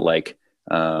then, like,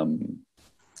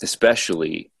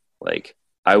 especially, like,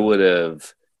 I would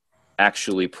have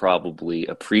actually probably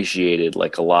appreciated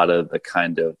like a lot of the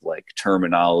kind of like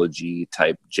terminology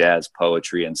type jazz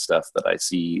poetry and stuff that I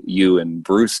see you and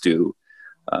Bruce do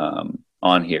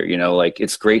on here. You know, like,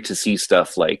 it's great to see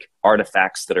stuff like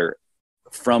artifacts that are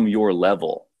from your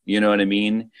level, you know what I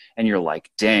mean? And you're like,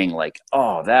 dang, like,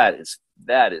 oh, that is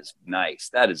nice,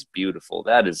 that is beautiful,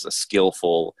 that is a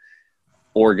skillful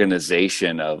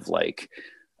organization of like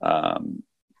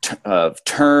of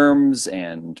terms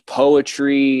and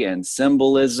poetry and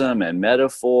symbolism and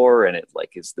metaphor, and it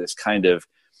like is this kind of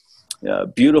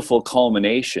beautiful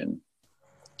culmination.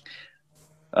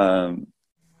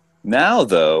 Now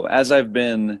though, as I've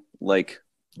been like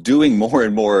doing more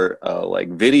and more like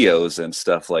videos and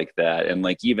stuff like that, and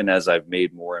like even as I've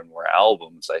made more and more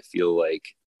albums, I feel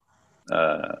like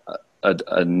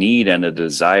a need and a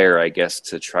desire, I guess,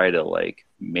 to try to like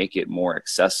make it more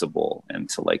accessible and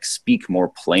to like speak more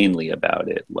plainly about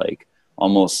it. Like,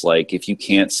 almost like if you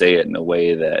can't say it in a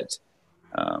way that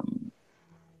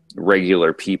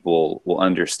regular people will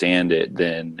understand it,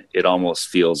 then it almost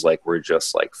feels like we're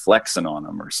just like flexing on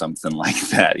them or something like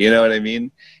that. You know what I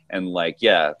mean? And like,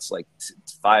 yeah, it's like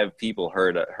 5 people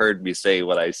heard me say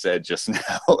what I said just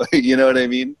now. You know what I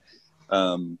mean?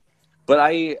 But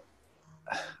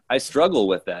I struggle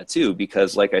with that too,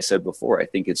 because like I said before, I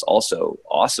think it's also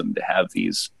awesome to have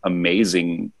these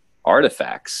amazing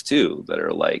artifacts too, that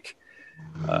are like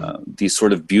these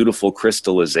sort of beautiful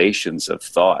crystallizations of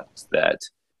thought that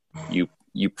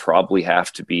you probably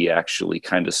have to be actually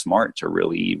kind of smart to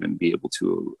really even be able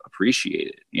to appreciate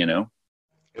it, you know?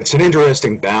 It's an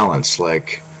interesting balance.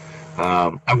 Like,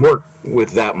 I work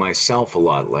with that myself a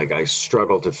lot. Like, I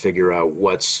struggle to figure out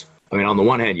I mean, on the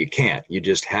one hand, you can't. You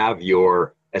just have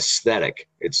your aesthetic.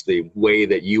 It's the way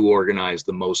that you organize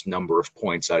the most number of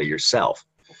points out of yourself.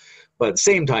 But at the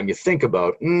same time, you think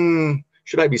about,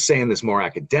 should I be saying this more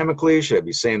academically? Should I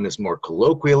be saying this more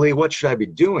colloquially? What should I be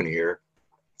doing here?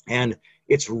 And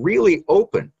it's really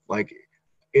open. Like,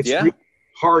 it's really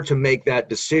hard to make that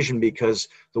decision because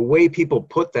the way people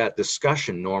put that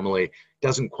discussion normally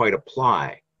doesn't quite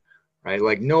apply, right?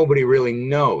 Like, nobody really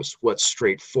knows what's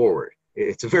straightforward.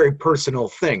 It's a very personal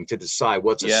thing to decide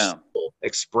what's a simple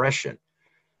expression.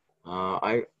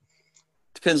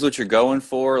 Depends what you're going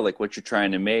for, like what you're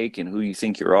trying to make and who you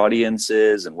think your audience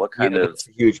is and what kind of... That's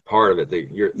a huge part of it.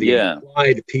 The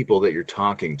implied people that you're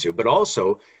talking to, but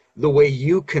also the way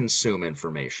you consume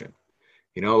information.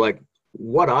 You know, like,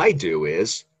 what I do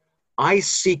is I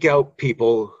seek out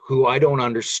people who I don't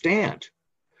understand,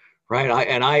 right?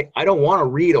 I don't want to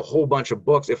read a whole bunch of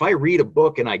books. If I read a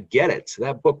book and I get it,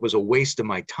 that book was a waste of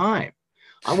my time.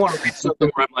 I want to read something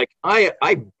where I'm like,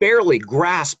 I barely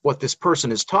grasp what this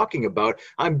person is talking about.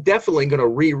 I'm definitely going to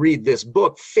reread this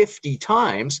book 50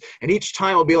 times, and each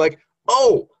time I'll be like,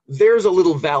 oh, there's a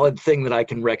little valid thing that I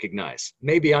can recognize.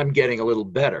 Maybe I'm getting a little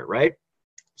better, right?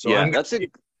 So yeah,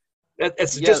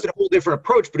 that's just a whole different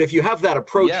approach. But if you have that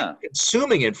approach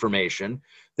consuming information,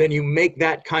 then you make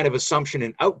that kind of assumption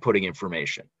in outputting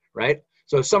information, right?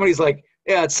 So if somebody's like,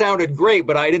 yeah, it sounded great,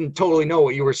 but I didn't totally know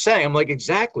what you were saying, I'm like,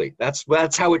 exactly.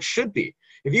 That's how it should be.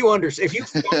 If you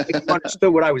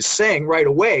understood what I was saying right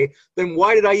away, then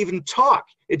why did I even talk?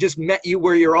 It just met you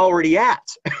where you're already at.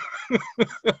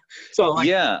 So like,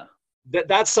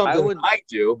 that's something that I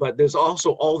do, but there's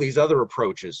also all these other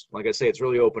approaches. Like I say, it's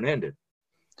really open-ended.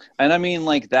 And I mean,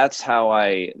 like, that's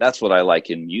what I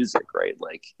like in music, right?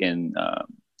 Like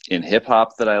in hip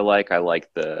hop that I like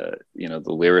the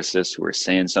lyricists who are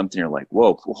saying something, you're like,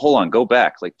 whoa, hold on, go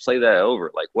back, like play that over.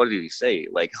 Like, what did he say?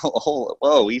 Like,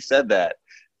 whoa, he said that.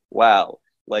 Wow.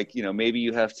 Like, you know, maybe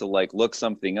you have to like look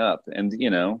something up. And, you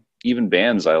know, even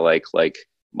bands I like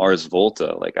Mars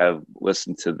Volta, like I've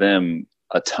listened to them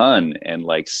a ton, and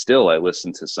like still I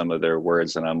listen to some of their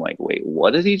words and I'm like, wait,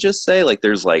 what did he just say? Like,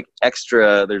 there's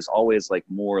always like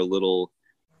more little.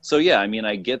 So yeah, I mean,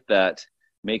 I get that,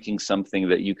 making something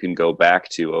that you can go back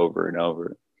to over and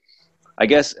over. I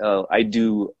guess I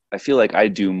feel like I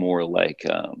do more like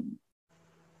I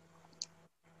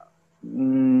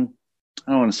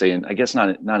don't want to say, I guess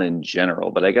not in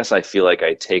general, but I guess I feel like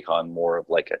I take on more of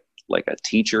like like a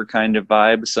teacher kind of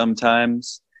vibe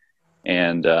sometimes.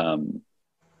 And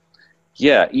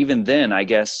yeah, even then, I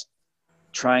guess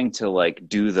trying to like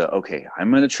do the, okay, I'm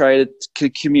going to try to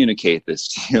communicate this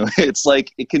to you. It's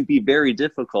like, it can be very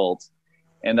difficult.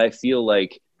 And I feel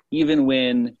like even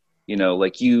when, you know,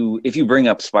 like if you bring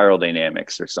up spiral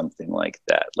dynamics or something like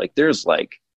that, like there's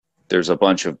a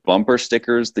bunch of bumper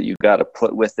stickers that you got to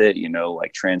put with it, you know,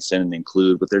 like transcend and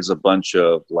include, but there's a bunch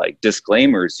of like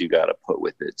disclaimers you got to put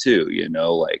with it too, you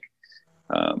know, like,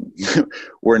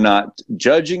 we're not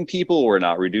judging people, we're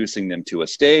not reducing them to a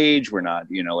stage, we're not,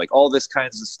 you know, like all this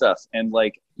kinds of stuff. And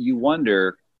like, you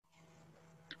wonder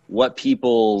what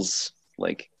people's,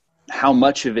 like, how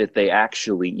much of it they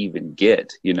actually even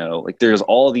get, you know, like there's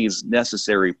all these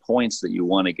necessary points that you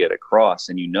want to get across,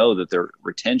 and you know that their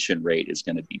retention rate is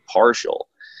going to be partial.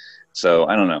 So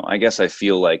I don't know. I guess I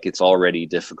feel like it's already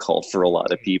difficult for a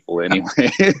lot of people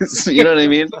anyways. You know what I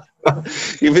mean?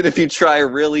 Even if you try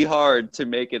really hard to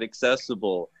make it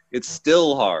accessible, it's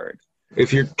still hard.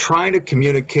 If you're trying to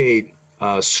communicate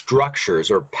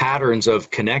structures or patterns of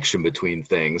connection between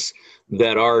things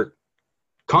that are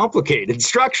complicated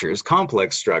structures,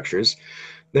 complex structures,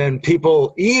 then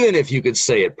people, even if you could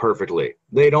say it perfectly,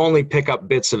 they'd only pick up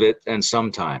bits of it and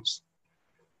sometimes.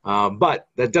 But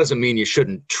that doesn't mean you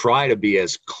shouldn't try to be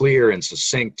as clear and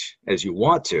succinct as you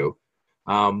want to.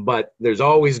 But there's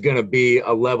always going to be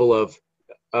a level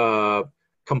of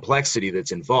complexity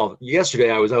that's involved. Yesterday,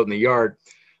 I was out in the yard.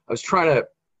 I was trying to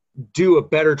do a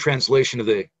better translation of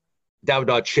the Tao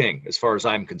Te Ching, as far as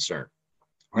I'm concerned.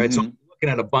 Right? Mm-hmm. So I'm looking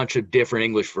at a bunch of different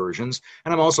English versions,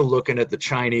 and I'm also looking at the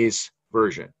Chinese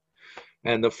version.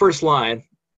 And the first line,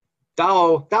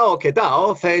 Dao ke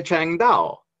Dao, Fei Chang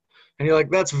Dao. And you're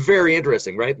like, that's very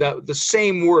interesting, right? That the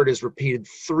same word is repeated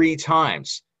 3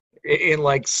 times in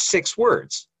like 6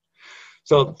 words.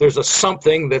 So there's a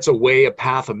something that's a way, a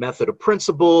path, a method, a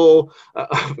principle.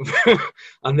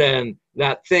 And then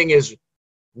that thing is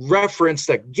referenced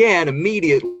again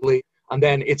immediately. And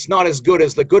then it's not as good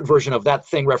as the good version of that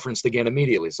thing referenced again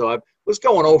immediately. So I was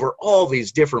going over all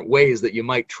these different ways that you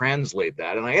might translate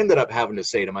that. And I ended up having to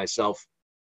say to myself,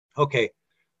 okay,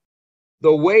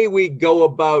 the way we go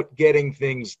about getting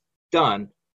things done,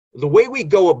 the way we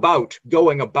go about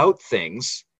going about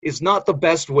things is not the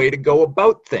best way to go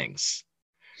about things,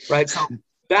 right? So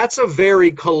that's a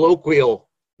very colloquial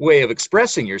way of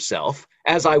expressing yourself,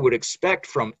 as I would expect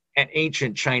from an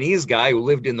ancient Chinese guy who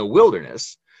lived in the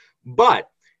wilderness. But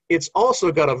it's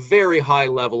also got a very high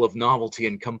level of novelty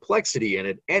and complexity in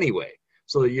it anyway.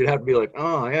 So you'd have to be like,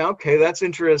 oh, yeah, okay, that's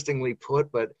interestingly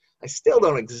put, but I still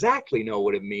don't exactly know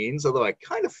what it means, although I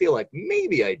kind of feel like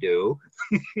maybe I do.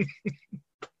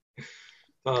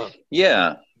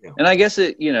 Yeah. And I guess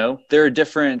it, you know, there are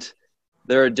different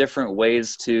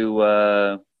ways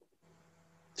to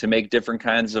make different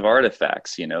kinds of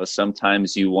artifacts. You know,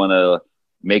 sometimes you want to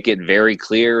make it very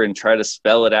clear and try to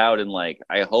spell it out and like,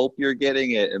 I hope you're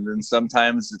getting it. And then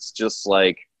sometimes it's just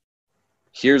like,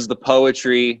 here's the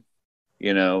poetry,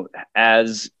 you know,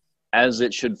 as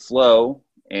it should flow.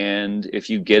 And if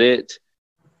you get it,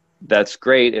 that's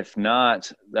great. If not,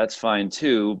 that's fine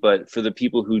too. But for the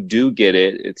people who do get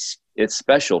it, it's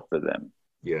special for them.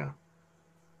 Yeah.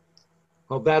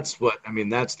 Well, that's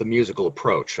the musical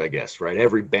approach, I guess, right?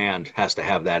 Every band has to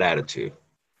have that attitude.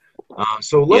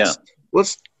 So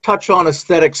let's touch on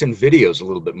aesthetics in videos a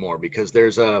little bit more, because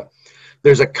there's a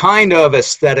kind of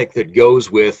aesthetic that goes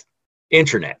with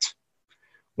internet,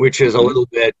 which is a little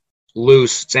bit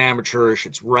loose, it's amateurish,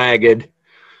 it's ragged.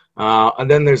 And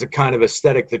then there's a kind of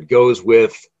aesthetic that goes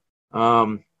with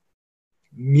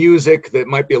music that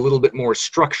might be a little bit more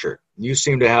structured. You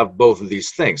seem to have both of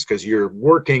these things because you're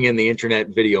working in the internet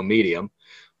video medium,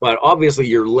 but obviously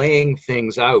you're laying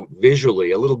things out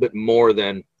visually a little bit more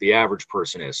than the average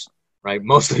person is, right?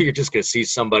 Mostly you're just going to see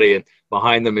somebody and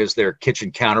behind them is their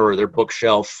kitchen counter or their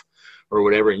bookshelf or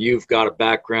whatever, and you've got a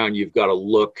background, you've got a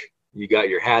look, you got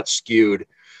your hat skewed.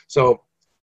 So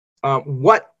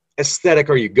what aesthetic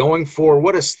are you going for?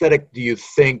 What aesthetic do you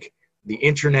think the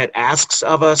internet asks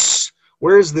of us?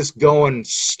 Where is this going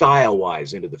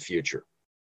style-wise into the future?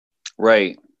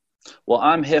 Right. Well,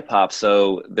 I'm hip hop,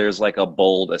 so there's like a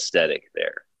bold aesthetic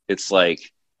there. It's like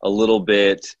a little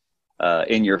bit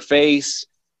in your face,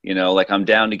 you know, like I'm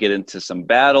down to get into some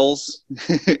battles,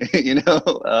 you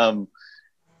know.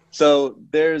 So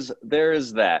there's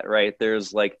that, right?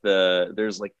 There's like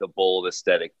the bold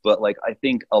aesthetic, but like I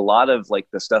think a lot of like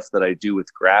the stuff that I do with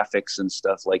graphics and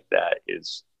stuff like that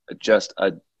is just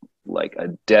a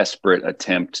desperate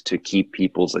attempt to keep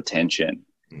people's attention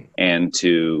and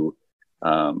to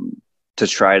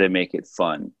try to make it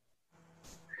fun.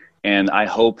 And I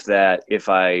hope that if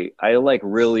I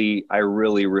really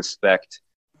respect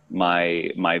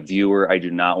my viewer. I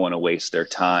do not want to waste their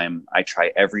time. I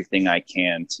try everything I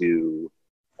can to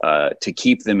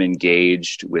keep them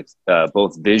engaged with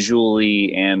both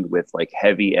visually and with like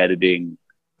heavy editing.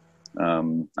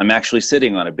 I'm actually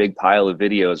sitting on a big pile of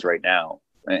videos right now,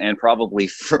 and probably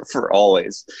for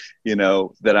always, you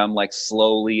know, that I'm like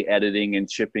slowly editing and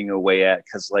chipping away at,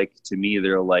 because like to me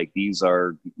they're like, these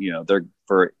are, you know, they're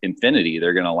for infinity,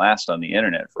 they're going to last on the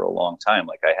internet for a long time.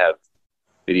 Like I have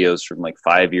videos from like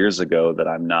 5 years ago that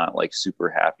I'm not like super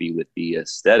happy with the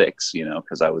aesthetics, you know,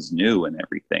 because I was new and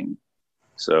everything.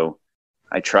 So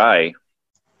I try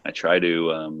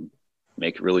to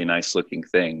make really nice looking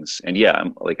things. And yeah,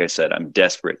 like I said, I'm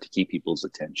desperate to keep people's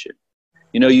attention.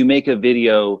 You know, you make a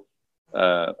video,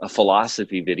 a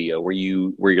philosophy video where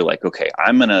you're like, okay,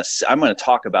 I'm gonna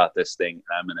talk about this thing,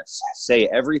 and I'm gonna say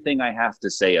everything I have to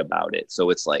say about it. So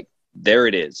it's like, there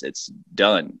it is, it's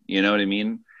done. You know what I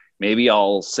mean? Maybe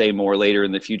I'll say more later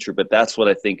in the future, but that's what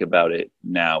I think about it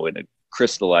now in a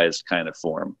crystallized kind of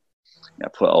form. I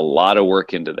put a lot of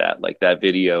work into that. Like that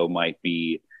video might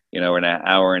be, you know, an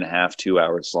hour and a half, 2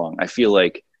 hours long. I feel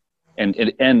like,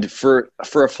 and for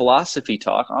a philosophy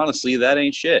talk, honestly, that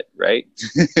ain't shit, right?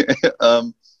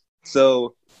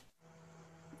 So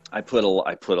I put a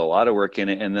lot of work in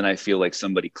it, and then I feel like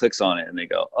somebody clicks on it and they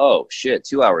go, "Oh shit,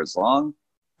 2 hours long?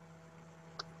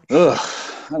 Ugh,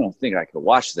 I don't think I could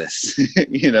watch this,"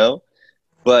 you know.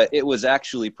 But it was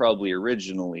actually probably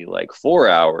originally like 4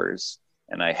 hours,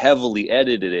 and I heavily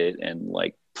edited it and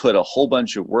like put a whole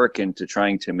bunch of work into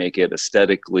trying to make it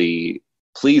aesthetically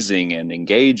pleasing and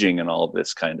engaging and all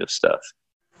this kind of stuff.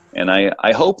 And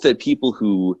I hope that people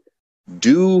who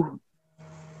do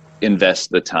invest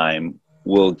the time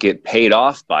will get paid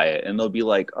off by it, and they'll be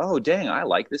like, oh dang, I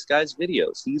like this guy's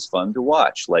videos, he's fun to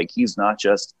watch, like he's not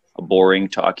just a boring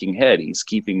talking head, he's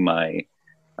keeping my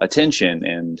attention.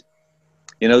 And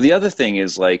you know, the other thing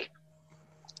is, like,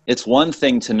 it's one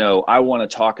thing to know I want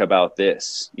to talk about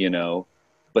this, you know,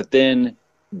 but then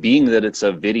being that it's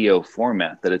a video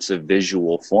format, that it's a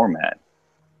visual format,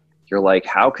 you're like,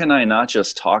 how can I not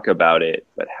just talk about it,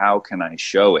 but how can I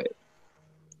show it?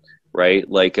 Right?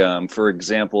 Like, for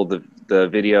example, the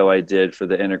video I did for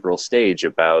the integral stage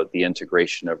about the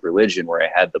integration of religion, where I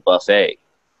had the buffet,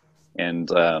 and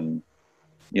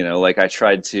you know, like I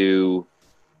tried to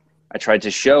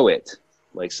show it,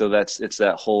 like, so it's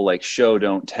that whole like show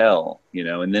don't tell, you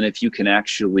know. And then if you can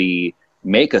actually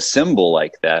make a symbol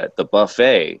like that, the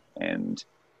buffet, and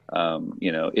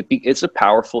you know, it's a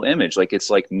powerful image. Like, it's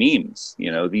like memes,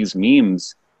 you know, these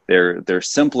memes, they're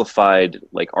simplified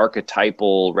like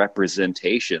archetypal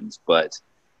representations, but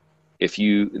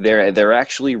they're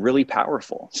actually really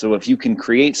powerful. So if you can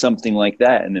create something like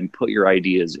that and then put your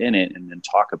ideas in it and then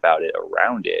talk about it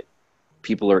around it,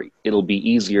 it'll be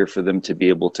easier for them to be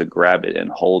able to grab it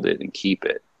and hold it and keep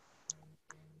it.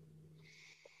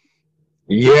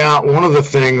 Yeah, one of the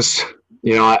things,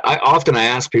 you know, I often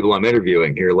ask people I'm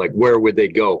interviewing here, like, where would they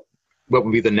go? What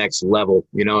would be the next level?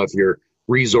 You know, if your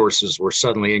resources were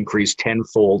suddenly increased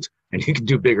tenfold and you could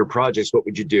do bigger projects, what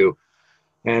would you do?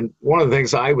 And one of the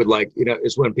things I would like, you know,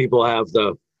 is when people have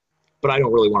but I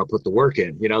don't really want to put the work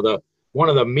in, you know, one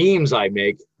of the memes I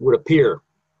make would appear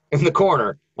in the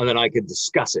corner, and then I could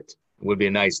discuss it. It would be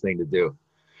a nice thing to do.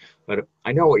 But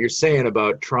I know what you're saying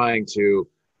about trying to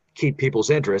keep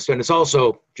people's interest, and it's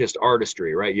also just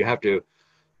artistry, right? You have to,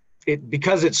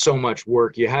 because it's so much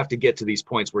work, you have to get to these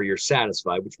points where you're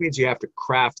satisfied, which means you have to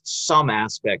craft some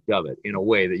aspect of it in a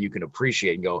way that you can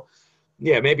appreciate and go,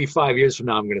 yeah, maybe 5 years from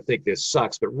now I'm going to think this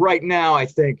sucks, but right now I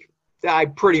think I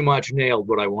pretty much nailed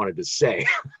what I wanted to say.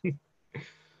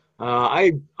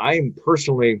 I'm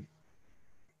personally,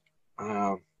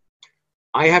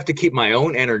 I have to keep my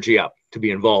own energy up to be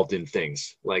involved in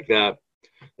things like that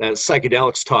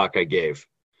psychedelics talk I gave,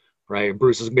 right?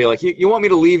 Bruce is gonna be like, you want me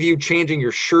to leave you changing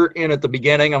your shirt in at the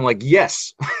beginning? I'm like,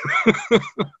 yes.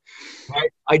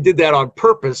 I did that on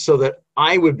purpose so that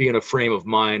I would be in a frame of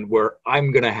mind where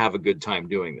I'm going to have a good time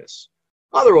doing this.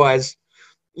 Otherwise,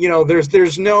 you know,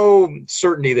 there's no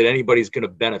certainty that anybody's going to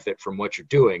benefit from what you're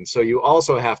doing. So you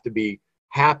also have to be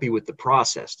happy with the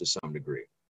process to some degree.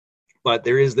 But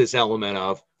there is this element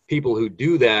of people who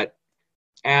do that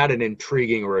add an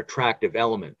intriguing or attractive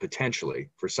element potentially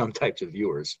for some types of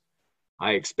viewers.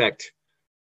 I expect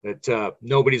that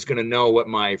nobody's going to know what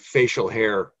my facial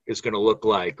hair is going to look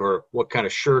like, or what kind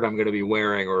of shirt I'm going to be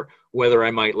wearing, or whether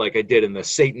I might, like I did in the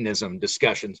Satanism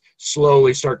discussions,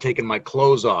 slowly start taking my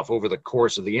clothes off over the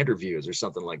course of the interviews or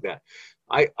something like that.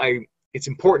 It's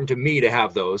important to me to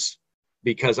have those,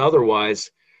 because otherwise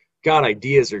God,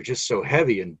 ideas are just so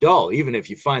heavy and dull, even if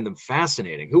you find them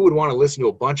fascinating. Who would want to listen to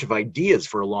a bunch of ideas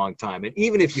for a long time? And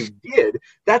even if you did,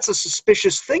 that's a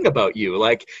suspicious thing about you.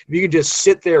 Like, if you could just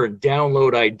sit there and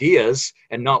download ideas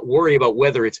and not worry about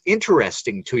whether it's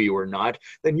interesting to you or not,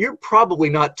 then you're probably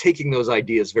not taking those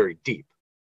ideas very deep.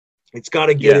 It's got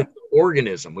to get into the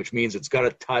organism, which means it's got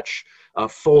to touch a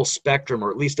full spectrum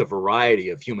or at least a variety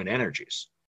of human energies.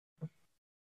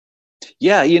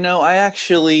 Yeah,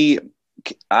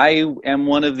 I am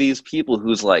one of these people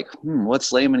who's like,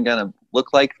 what's Layman gonna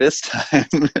look like this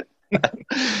time?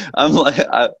 I'm like,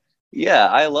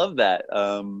 I love that.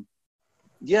 And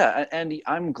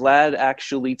I'm glad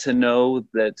actually to know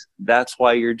that that's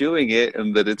why you're doing it,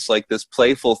 and that it's like this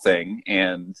playful thing.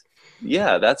 And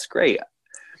yeah, that's great.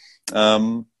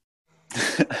 I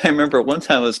remember one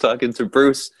time I was talking to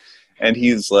Bruce, and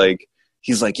he's like,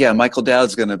 yeah, Michael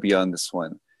Dowd's gonna be on this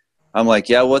one. I'm like,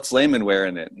 yeah, what's Layman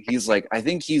wearing it? He's like, I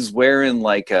think he's wearing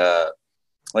like a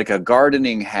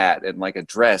gardening hat and like a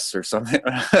dress or something.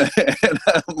 And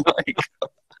I'm like,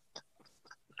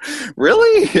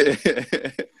 really?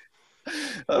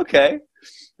 Okay.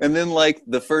 And then like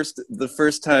the first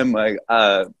time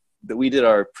that we did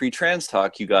our pre-trans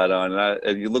talk, you got on,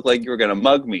 and you looked like you were gonna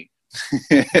mug me.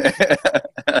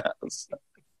 I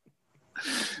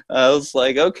was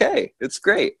like, okay, it's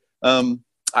great.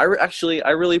 I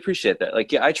really appreciate that.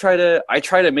 Like, yeah, I try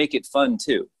to make it fun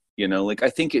too. Like, I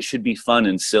think it should be fun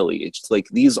and silly. It's like,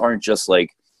 these aren't just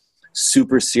like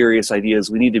super serious ideas.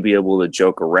 We need to be able to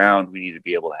joke around. We need to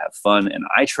be able to have fun. And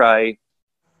I try,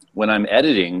 when I'm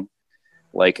editing,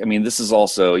 like, I mean, this is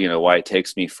also, why it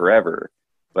takes me forever,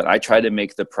 but I try to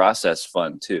make the process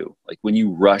fun too. Like, when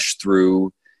you rush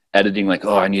through editing, like,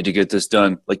 oh, I need to get this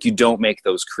done. Like, you don't make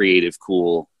those creative,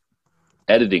 cool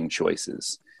editing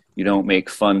choices. You don't make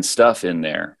fun stuff in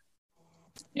there.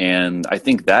 And I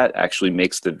think that actually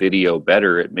makes the video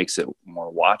better. It makes it more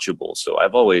watchable. So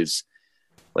I've always,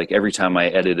 like, every time I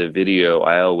edit a video,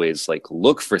 I always like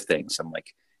look for things. I'm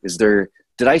like,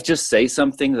 did I just say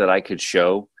something that I could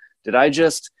show? Did I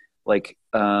just like,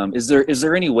 is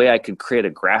there any way I could create a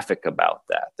graphic about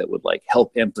that would like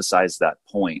help emphasize that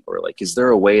point? Or like, is there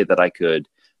a way that I could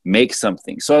make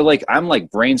something? So I'm like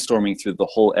brainstorming through the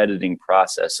whole editing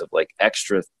process of like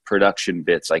extra production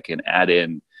bits I can add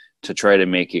in to try to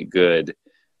make it good.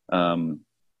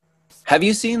 Have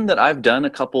you seen that I've done a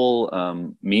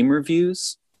couple meme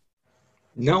reviews?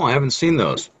 No, I haven't seen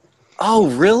those. Oh,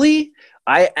 really?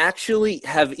 I actually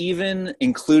have even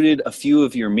included a few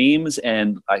of your memes,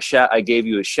 and I gave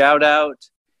you a shout out.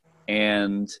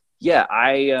 And yeah,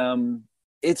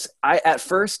 at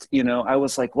first, I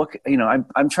was like, what,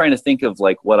 I'm trying to think of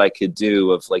like what I could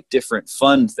do of like different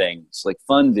fun things, like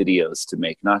fun videos to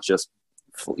make, not just,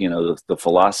 the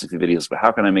philosophy videos, but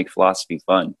how can I make philosophy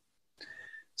fun?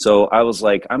 So I was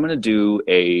like, I'm going to do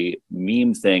a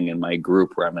meme thing in my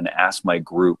group where I'm going to ask my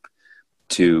group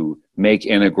to make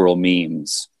integral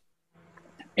memes,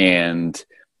 and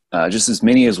just as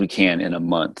many as we can in a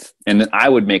month. And then I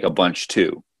would make a bunch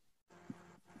too.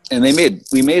 And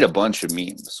we made a bunch of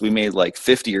memes. We made like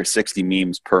 50 or 60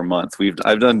 memes per month.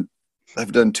 I've done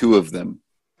 2 of them.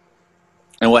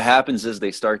 And what happens is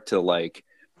they start to like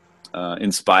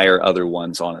inspire other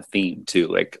ones on a theme too.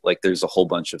 Like there's a whole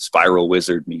bunch of Spiral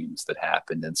Wizard memes that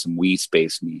happened, and some Wii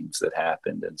Space memes that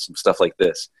happened, and some stuff like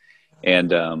this.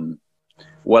 And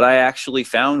what I actually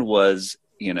found was,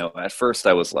 at first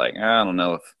I was like, I don't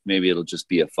know if maybe it'll just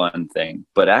be a fun thing,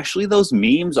 but actually those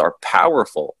memes are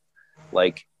powerful.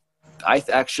 Like, I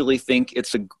actually think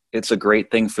it's a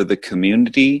great thing for the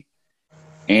community,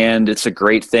 and it's a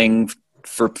great thing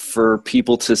for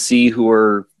people to see who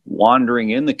are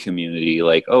wandering in the community.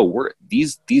 Like, oh,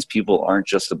 these people aren't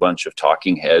just a bunch of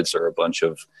talking heads or a bunch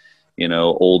of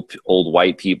old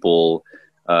white people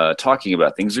talking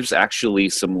about things. There's actually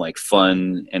some like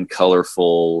fun and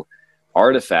colorful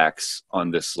artifacts on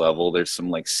this level. There's some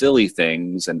like silly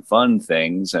things and fun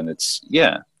things, and it's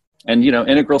and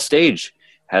Integral Stage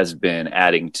has been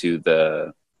adding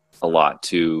a lot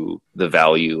to the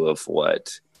value of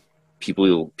what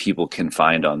people can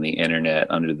find on the internet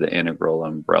under the Integral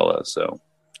umbrella. So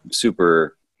I'm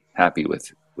super happy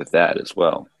with that as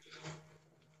well.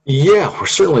 Yeah, we're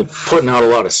certainly putting out a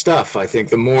lot of stuff. I think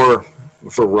the more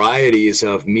varieties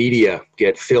of media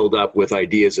get filled up with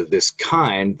ideas of this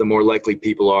kind, the more likely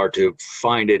people are to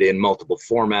find it in multiple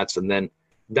formats. And then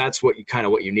that's what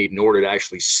you need in order to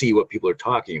actually see what people are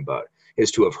talking about, is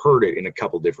to have heard it in a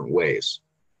couple different ways.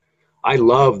 I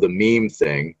love the meme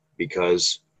thing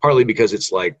partly because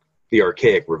it's like the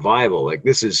archaic revival. Like,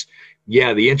 this is,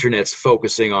 the internet's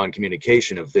focusing on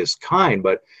communication of this kind,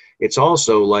 but it's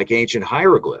also like ancient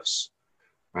hieroglyphs.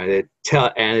 right?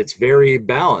 And it's very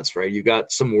balanced, right? You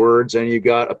got some words and you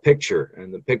got a picture,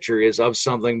 and the picture is of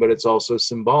something, but it's also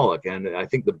symbolic. And I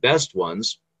think the best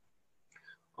ones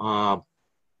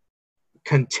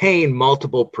contain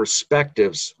multiple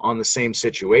perspectives on the same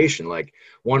situation. Like,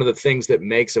 one of the things that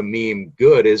makes a meme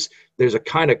good is there's a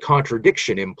kind of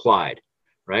contradiction implied,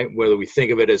 right? Whether we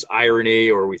think of it as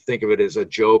irony or we think of it as a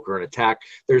joke or an attack,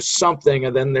 there's something,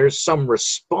 and then there's some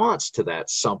response to that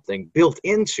something built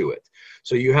into it.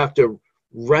 So you have to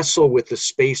wrestle with the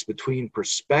space between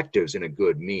perspectives in a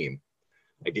good meme,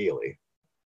 ideally.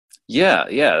 Yeah,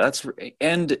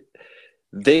 and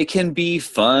they can be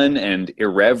fun and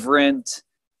irreverent,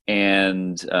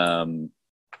 and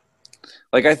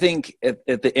like, I think at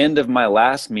the end of my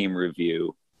last meme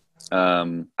review,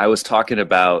 I was talking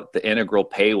about the integral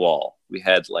paywall. We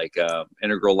had like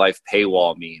integral life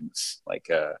paywall memes. Like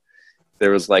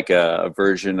there was like a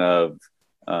version of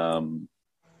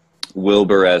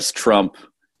Wilbur as Trump,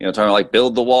 you know, talking like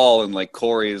build the wall, and like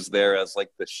Corey is there as like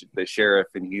the sheriff,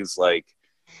 and he's like,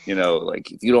 you know,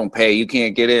 like, if you don't pay, you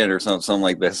can't get in, or something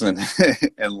like this, and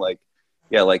and like,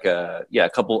 yeah, like a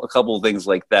couple of things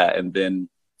like that. And then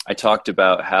I talked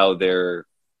about how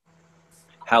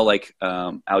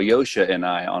Alyosha and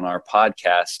I on our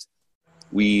podcast,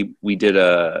 we did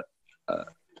a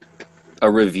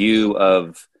review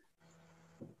of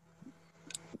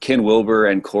Ken Wilber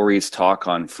and Corey's talk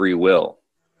on free will,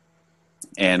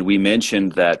 and we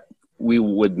mentioned that we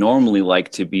would normally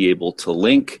like to be able to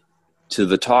link to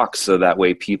the talk so that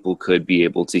way people could be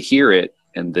able to hear it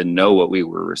and then know what we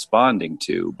were responding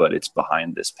to, but it's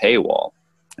behind this paywall.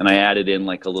 And I added in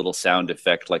like a little sound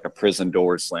effect, like a prison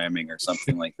door slamming or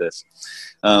something like this.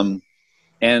 And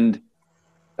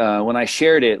when I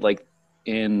shared it, like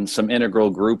in some integral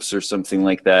groups or something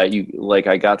like that,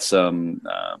 I got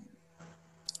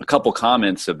a couple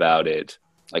comments about it,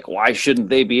 like, why shouldn't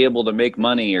they be able to make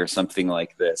money or something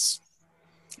like this?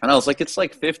 And I was like, it's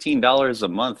like $15 a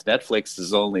month. Netflix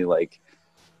is only like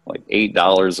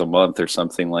 $8 a month or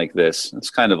something like this.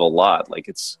 It's kind of a lot. Like,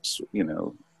 it's, you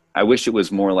know, I wish it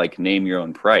was more like name your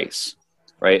own price,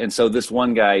 right? And so this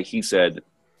one guy, he said,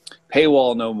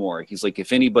 paywall no more. He's like,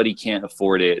 if anybody can't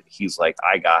afford it, he's like,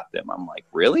 I got them. I'm like,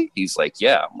 really? He's like,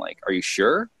 yeah. I'm like, are you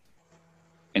sure?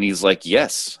 And he's like,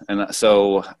 yes. And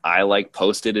so I like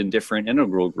posted in different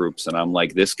integral groups, and I'm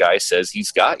like, this guy says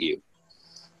he's got you.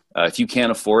 If you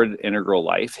can't afford integral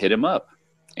life, hit him up.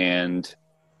 And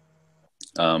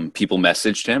people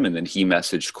messaged him, and then he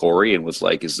messaged Corey and was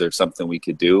like, is there something we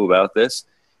could do about this?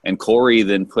 And Corey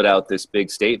then put out this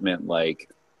big statement like,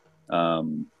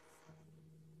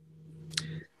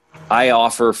 I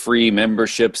offer free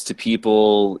memberships to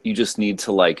people. You just need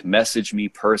to like message me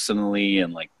personally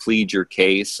and like plead your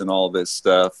case and all this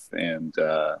stuff. And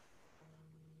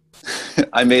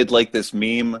I made like this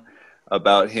meme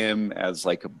about him as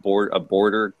like a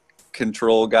border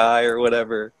control guy or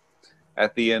whatever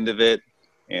at the end of it.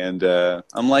 And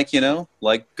I'm like, you know,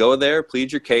 like, go there,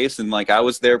 plead your case. And like, I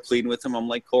was there pleading with him. I'm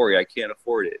like, Corey, I can't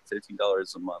afford it.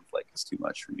 $15 a month, like, it's too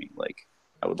much for me. Like,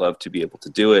 I would love to be able to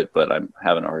do it, but I'm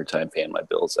having a hard time paying my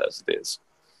bills as it is.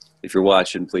 If you're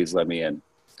watching, please let me in.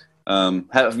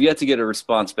 Have yet to get a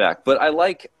response back. But I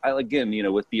again, you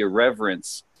know, with the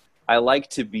irreverence, I like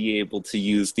to be able to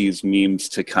use these memes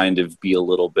to kind of be a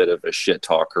little bit of a shit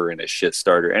talker and a shit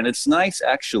starter. And it's nice,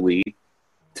 actually,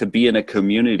 to be in a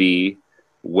community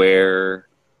where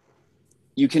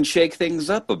you can shake things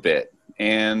up a bit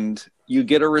and you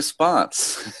get a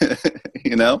response,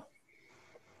 you know?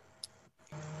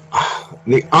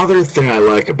 The other thing I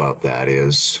like about that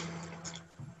is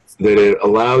that it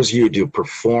allows you to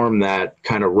perform that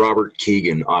kind of Robert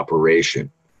Keegan operation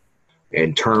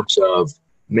in terms of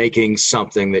making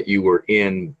something that you were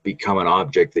in become an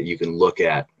object that you can look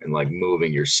at and like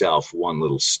moving yourself one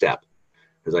little step.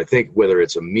 Because I think whether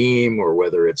it's a meme or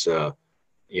whether it's a,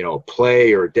 you know, a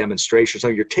play or a demonstration or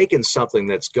something, you're taking something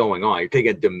that's going on. You're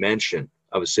taking a dimension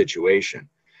of a situation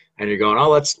and you're going, oh,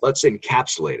 let's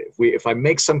encapsulate it. If I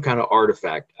make some kind of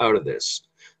artifact out of this,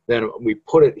 then we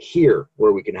put it here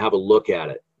where we can have a look at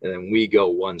it. And then we go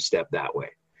one step that way.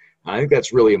 And I think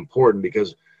that's really important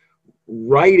because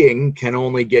writing can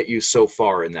only get you so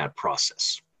far in that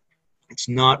process. It's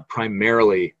not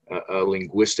primarily a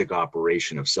linguistic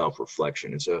operation of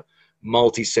self-reflection. It's a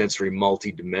multi-sensory,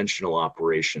 multi-dimensional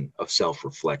operation of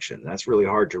self-reflection. That's really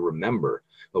hard to remember.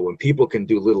 But when people can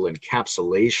do little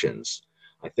encapsulations,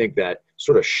 I think that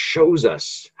sort of shows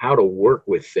us how to work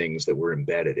with things that we're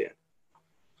embedded in.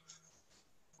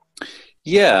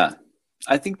 Yeah,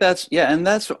 I think that's, yeah, and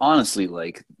that's honestly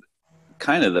like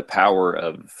kind of the power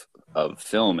of of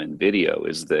film and video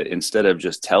is that instead of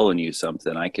just telling you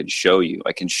something, I can show you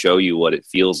what it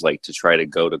feels like to try to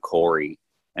go to Corey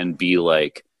and be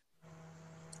like,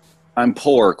 I'm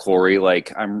poor, Corey.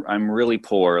 Like I'm really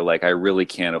poor. Like I really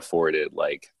can't afford it.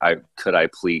 Like could I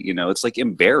please, it's like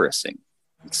embarrassing.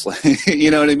 It's like,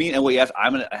 you know what I mean? And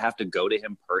I have to go to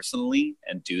him personally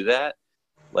and do that.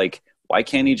 Like, why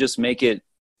can't he just make it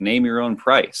name your own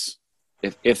price?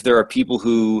 If there are people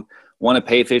who want to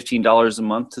pay $15 a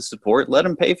month to support, let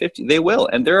them pay $50. They will.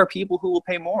 And there are people who will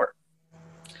pay more.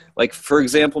 Like, for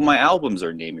example, my albums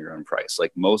are name your own price.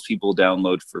 Like most people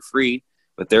download for free,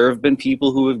 but there have been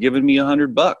people who have given me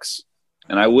 $100,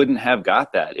 and I wouldn't have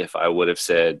got that if I would have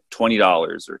said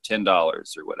 $20 or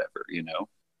 $10 or whatever,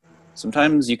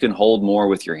 Sometimes you can hold more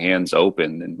with your hands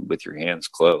open than with your hands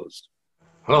closed.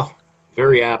 Oh,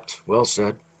 very apt. Well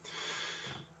said.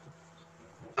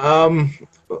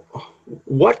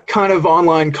 What kind of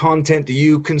online content do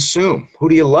you consume? Who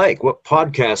do you like? What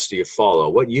podcasts do you follow?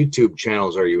 What YouTube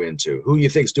channels are you into? Who do you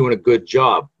think's doing a good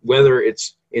job? Whether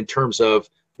it's in terms of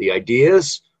the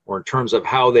ideas or in terms of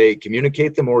how they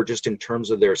communicate them or just in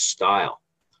terms of their style?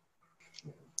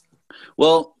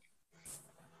 Well,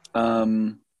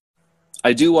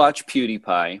 I do watch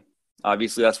PewDiePie.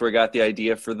 Obviously, that's where I got the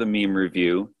idea for the meme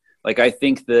review. Like, I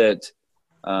think that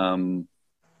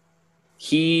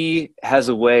he has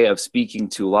a way of speaking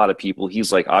to a lot of people.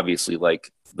 He's like, obviously,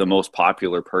 like the most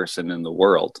popular person in the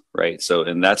world, right? So,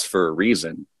 and that's for a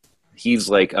reason. He's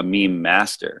like a meme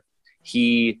master.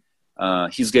 He's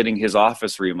getting his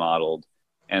office remodeled,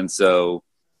 and so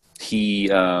he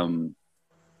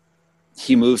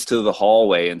moves to the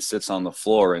hallway and sits on the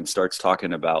floor and starts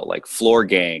talking about like floor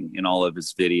gang in all of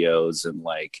his videos, and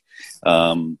like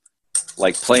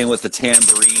playing with the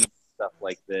tambourine, stuff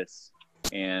like this.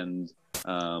 And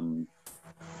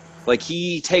like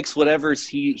he takes whatever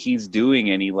he's doing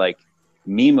and he like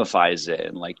memifies it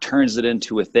and like turns it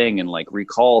into a thing and like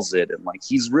recalls it, and like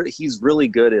he's really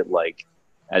good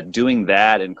at doing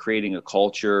that and creating a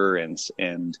culture,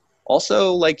 and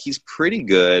also like he's pretty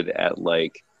good at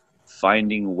like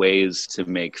finding ways to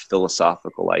make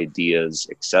philosophical ideas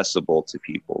accessible to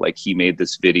people. Like he made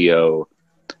this video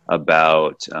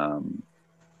about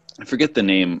I forget the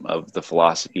name of the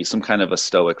philosophy, some kind of a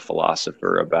Stoic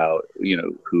philosopher about,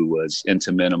 who was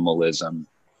into minimalism.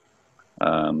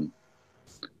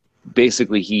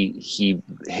 Basically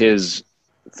his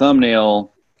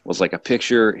thumbnail was like a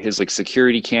picture, his like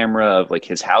security camera of like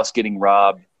his house getting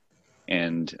robbed.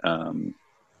 And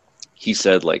he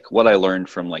said like, what I learned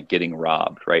from like getting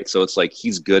robbed, right? So it's like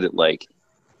he's good at like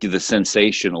the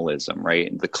sensationalism,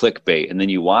 right? The clickbait. And then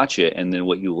you watch it, and then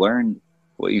what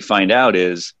you find out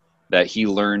is that he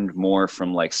learned more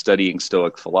from like studying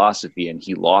Stoic philosophy, and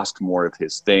he lost more of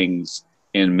his things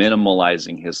in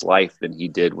minimalizing his life than he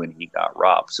did when he got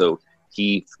robbed. So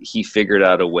he figured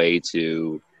out a way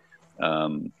to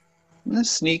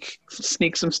sneak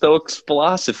some Stoic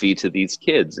philosophy to these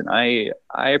kids, and I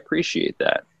appreciate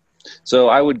that. So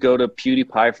I would go to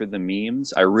PewDiePie for the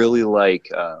memes. I really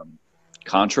like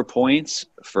ContraPoints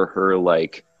for her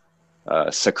like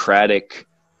Socratic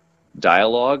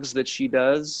dialogues that she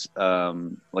does,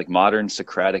 like modern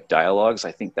Socratic dialogues.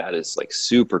 I think that is like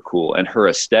super cool, and her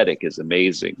aesthetic is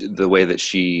amazing. The way that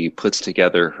she puts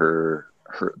together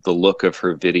the look of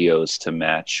her videos to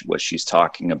match what she's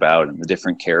talking about and the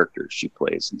different characters she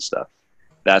plays and stuff.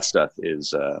 That stuff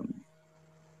is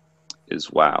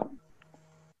wow.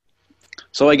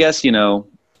 So I guess,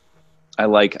 I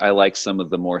like some of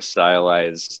the more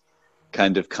stylized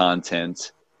kind of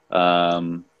content.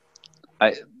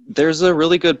 There's a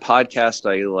really good podcast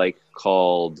I like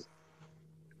called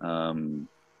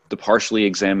the Partially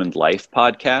Examined Life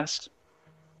podcast.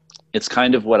 It's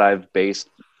kind of what I've based,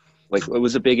 like it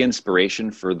was a big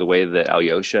inspiration for the way that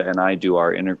Alyosha and I do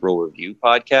our Integral Review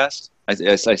podcast. I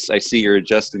see you're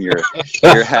adjusting your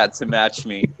hat to match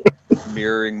me,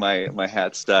 mirroring my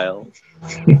hat style.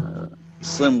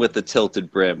 Slim with the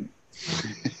tilted brim.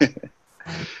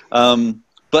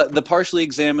 But the Partially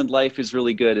Examined Life is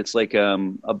really good. It's like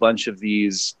a bunch of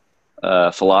these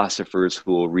philosophers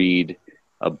who will read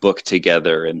a book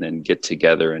together and then get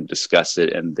together and discuss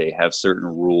it. And they have certain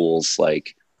rules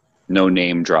like no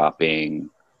name dropping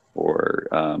or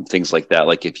things like that.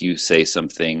 Like if you say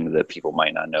something that people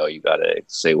might not know, you got to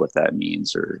say what that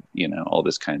means, or, all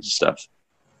this kinds of stuff.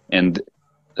 And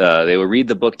they will read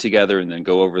the book together and then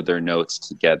go over their notes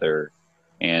together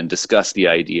and discuss the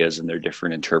ideas and their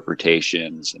different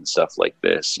interpretations and stuff like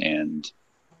this. And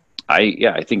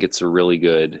I think it's a really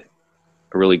good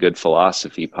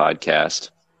philosophy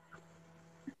podcast.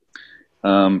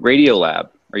 Radiolab,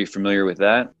 are you familiar with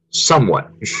that?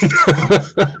 Somewhat.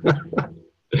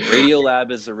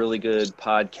 Radiolab is a really good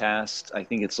podcast. I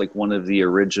think it's like one of the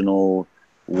original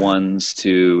ones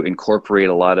to incorporate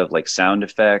a lot of like sound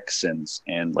effects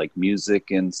and like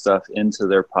music and stuff into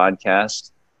their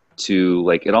podcast, to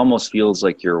like, it almost feels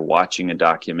like you're watching a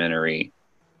documentary,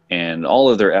 and all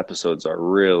of their episodes are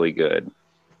really good.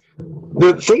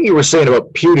 The thing you were saying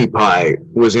about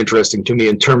PewDiePie was interesting to me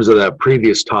in terms of that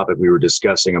previous topic we were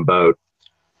discussing about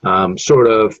sort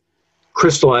of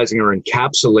crystallizing or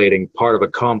encapsulating part of a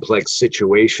complex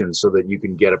situation so that you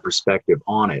can get a perspective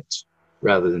on it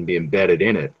rather than be embedded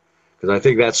in it. Because I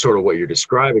think that's sort of what you're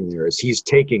describing there, is he's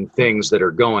taking things that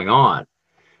are going on,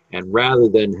 and rather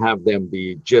than have them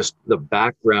be just the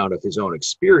background of his own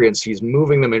experience, he's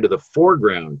moving them into the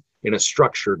foreground in a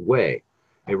structured way.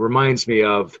 It reminds me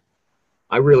of,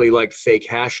 I really like fake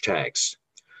hashtags,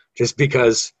 just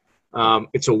because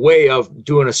it's a way of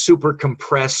doing a super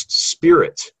compressed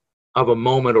spirit of a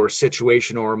moment or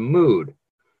situation or a mood.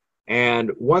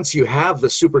 And once you have the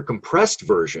super compressed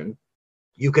version,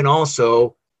 you can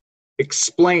also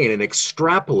explain and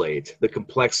extrapolate the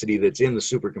complexity that's in the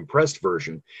super compressed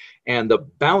version, and the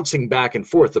bouncing back and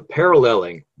forth, the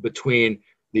paralleling between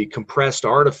the compressed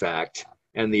artifact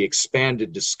and the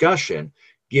expanded discussion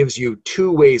gives you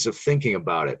two ways of thinking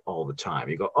about it all the time.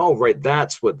 You go, oh, right,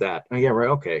 that's what that, oh, yeah, right,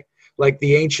 okay. Like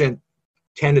the ancient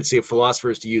tendency of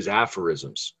philosophers to use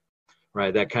aphorisms,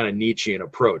 right? That kind of Nietzschean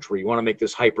approach where you want to make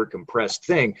this hyper compressed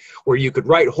thing where you could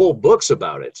write whole books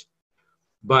about it.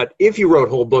 But if you wrote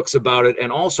whole books about it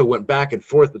and also went back and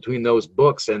forth between those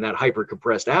books and that hyper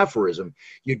compressed aphorism,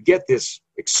 you'd get this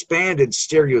expanded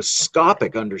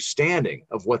stereoscopic understanding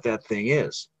of what that thing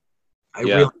is. I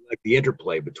really like the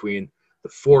interplay between the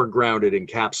foregrounded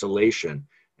encapsulation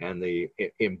and the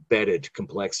embedded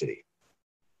complexity.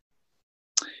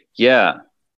 Yeah.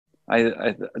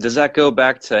 Does that go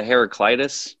back to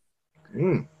Heraclitus?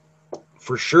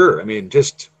 For sure. I mean,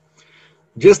 just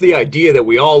the idea that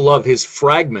we all love his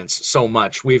fragments so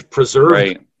much, we've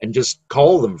preserved them and just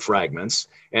call them fragments,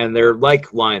 and they're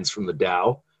like lines from the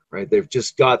Tao, right? They've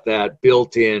just got that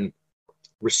built-in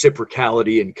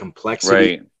reciprocality and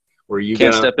complexity, where you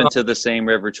can't step into the same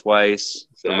river twice.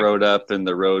 Exactly. The road up and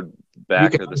the road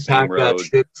back are the same road. That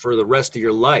shit for the rest of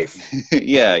your life.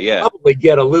 Yeah. Probably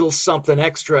get a little something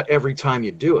extra every time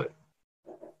you do it.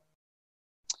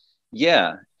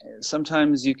 Yeah,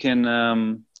 sometimes you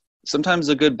can. Sometimes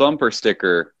a good bumper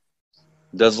sticker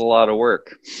does a lot of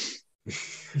work.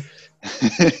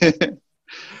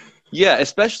 Yeah,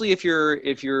 especially if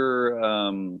you're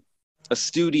a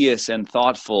studious and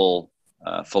thoughtful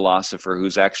philosopher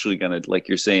who's actually going to, like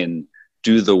you're saying,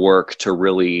 do the work to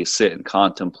really sit and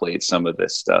contemplate some of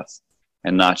this stuff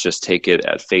and not just take it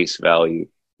at face value.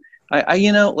 I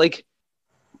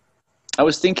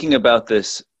was thinking about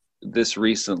this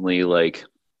recently, like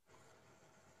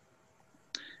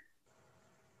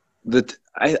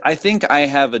I think I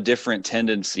have a different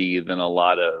tendency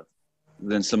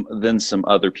than some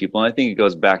other people, and I think it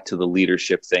goes back to the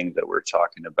leadership thing that we're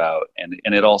talking about, and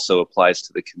it also applies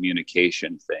to the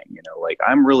communication thing. Like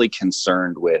I'm really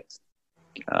concerned with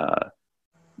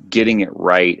getting it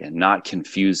right and not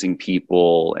confusing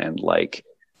people, and like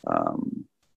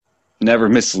never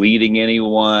misleading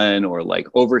anyone or like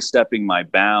overstepping my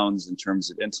bounds in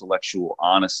terms of intellectual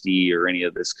honesty or any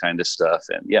of this kind of stuff.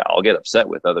 And yeah, I'll get upset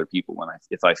with other people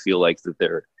if I feel like that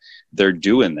they're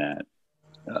doing that.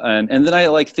 And then I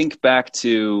like think back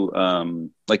to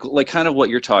like kind of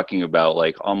what you're talking about,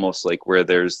 like almost like where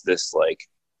there's this like,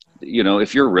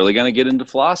 if you're really going to get into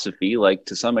philosophy, like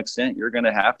to some extent, you're going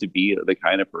to have to be the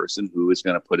kind of person who is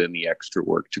going to put in the extra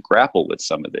work to grapple with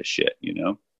some of this shit,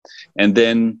 and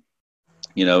then,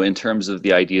 in terms of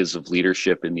the ideas of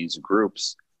leadership in these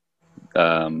groups,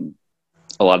 a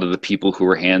lot of the people who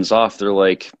are hands off, they're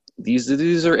like, these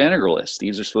are integralists.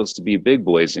 These are supposed to be big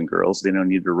boys and girls. They don't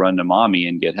need to run to mommy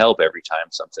and get help every time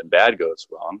something bad goes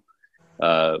wrong.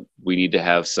 We need to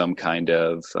have some kind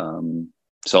of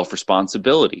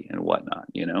self-responsibility and whatnot,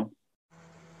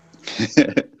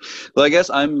 Well, I guess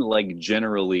I'm like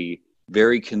generally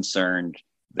very concerned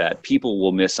that people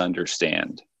will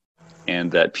misunderstand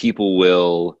and that people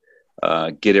will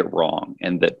get it wrong,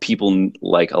 and that people,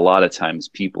 like a lot of times,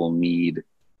 people need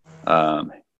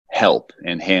help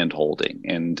and hand-holding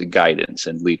and guidance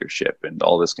and leadership and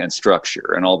all this kind of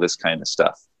structure and all this kind of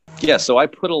stuff. Yeah, so I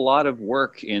put a lot of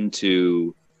work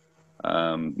into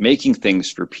making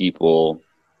things for people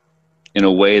in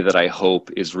a way that I hope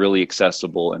is really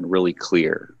accessible and really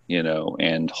clear,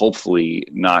 and hopefully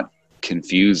not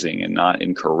confusing and not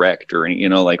incorrect or,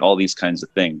 like all these kinds of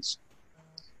things.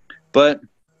 But,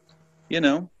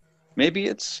 maybe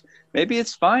it's maybe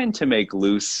it's fine to make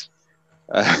loose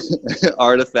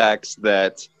artifacts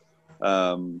that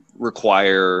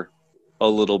require a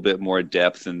little bit more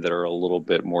depth and that are a little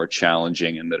bit more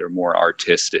challenging and that are more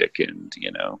artistic, and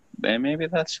then maybe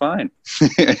that's fine.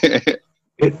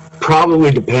 It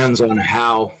probably depends on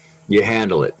how you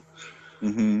handle it.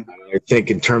 Mm-hmm. I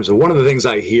think in terms of, one of the things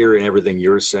I hear in everything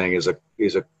you're saying is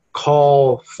a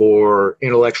call for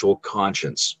intellectual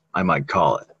conscience, I might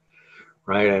call it,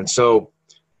 right? And so,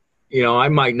 I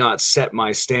might not set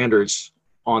my standards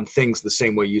on things the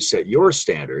same way you set your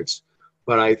standards,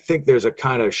 but I think there's a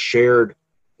kind of shared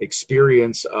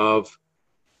experience of,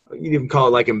 you can call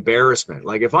it like embarrassment.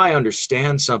 Like if I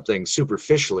understand something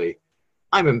superficially,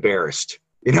 I'm embarrassed,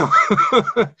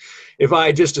 if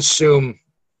I just assume,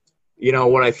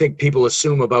 what I think people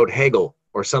assume about Hegel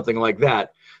or something like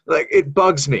that, like it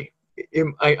bugs me.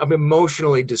 I'm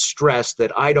emotionally distressed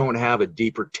that I don't have a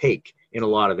deeper take in a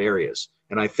lot of areas.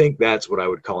 And I think that's what I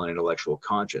would call an intellectual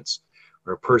conscience,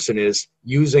 where a person is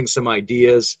using some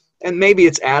ideas and maybe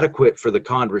it's adequate for the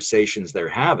conversations they're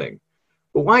having,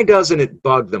 but why doesn't it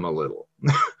bug them a little?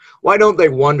 Why don't they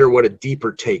wonder what a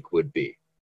deeper take would be?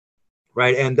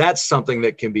 Right? And that's something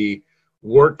that can be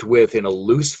worked with in a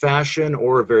loose fashion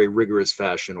or a very rigorous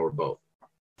fashion, or both.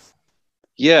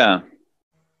 Yeah.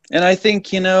 And I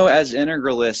think, as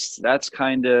integralists, that's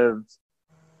kind of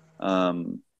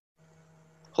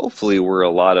hopefully where a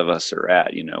lot of us are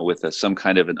at, with some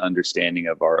kind of an understanding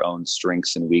of our own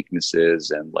strengths and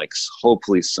weaknesses, and like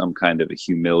hopefully some kind of a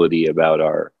humility about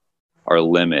our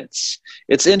limits.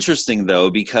 It's interesting though,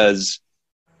 because,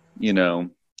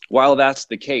 while that's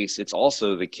the case, it's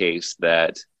also the case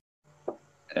that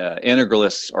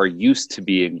integralists are used to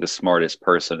being the smartest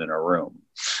person in a room.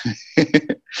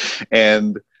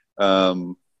 And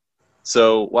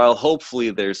so while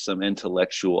hopefully there's some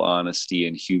intellectual honesty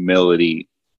and humility,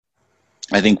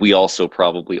 I think we also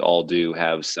probably all do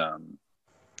have some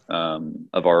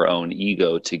of our own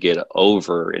ego to get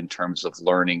over in terms of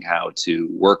learning how to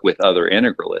work with other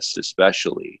integralists,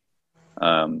 especially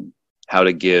how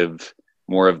to give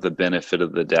more of the benefit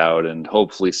of the doubt. And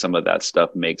hopefully some of that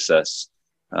stuff makes us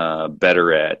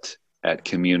better at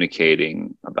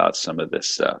communicating about some of this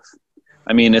stuff.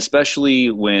 I mean,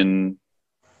 especially when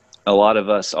a lot of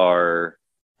us are,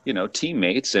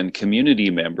 teammates and community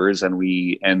members, and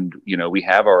we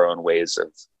have our own ways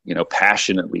of,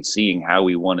 passionately seeing how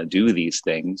we want to do these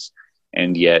things,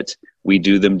 and yet we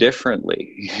do them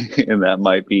differently. And that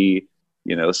might be,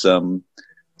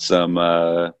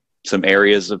 some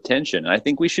areas of tension. And I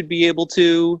think we should be able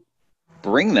to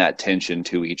bring that tension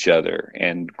to each other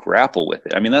and grapple with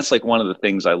it. I mean, that's like one of the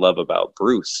things I love about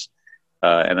Bruce,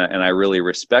 and I really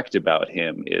respect about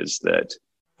him, is that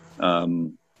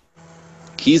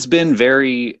he's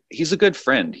a good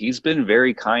friend. He's been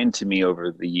very kind to me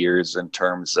over the years in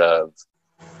terms of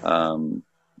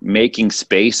making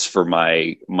space for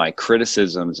my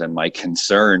criticisms and my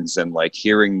concerns, and like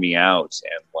hearing me out,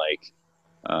 and like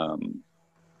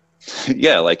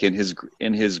yeah, like in his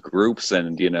groups,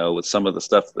 and with some of the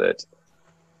stuff that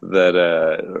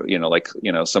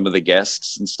some of the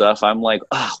guests and stuff, I'm like,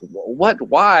 why,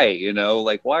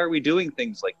 like, why are we doing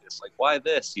things like this? Like, why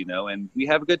this, and we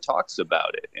have good talks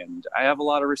about it. And I have a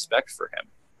lot of respect for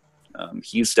him.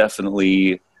 He's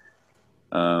definitely,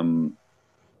 I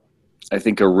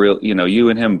think a real, you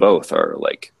and him both are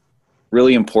like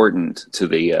really important to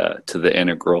the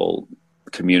integral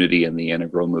community and the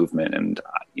integral movement. And,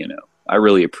 I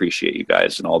really appreciate you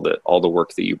guys and all the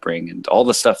work that you bring and all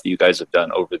the stuff that you guys have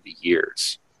done over the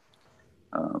years.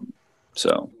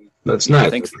 So that's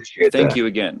nice. Thank you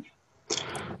again.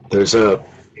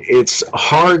 It's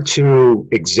hard to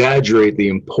exaggerate the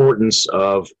importance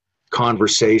of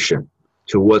conversation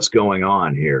to what's going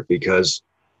on here, because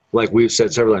like we've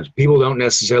said several times, people don't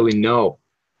necessarily know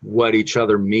what each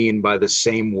other mean by the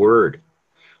same word.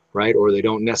 Right? Or they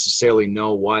don't necessarily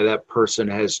know why that person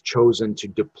has chosen to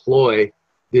deploy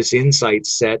this insight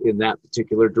set in that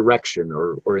particular direction,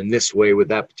 or in this way with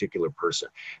that particular person.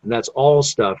 And that's all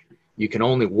stuff you can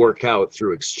only work out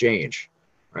through exchange,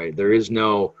 right? There is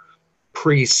no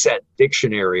preset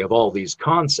dictionary of all these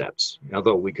concepts.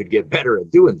 Although we could get better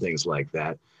at doing things like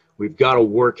that, we've got to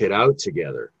work it out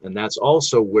together. And that's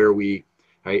also where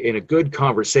in a good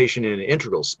conversation in an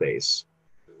integral space,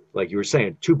 like you were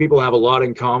saying, two people have a lot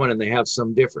in common and they have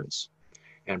some difference.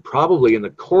 And probably in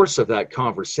the course of that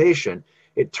conversation,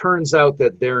 it turns out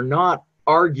that they're not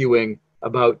arguing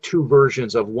about two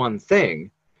versions of one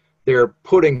thing. They're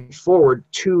putting forward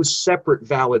two separate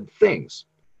valid things.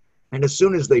 And as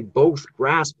soon as they both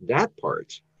grasp that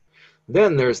part,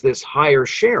 then there's this higher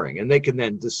sharing, and they can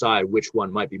then decide which one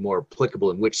might be more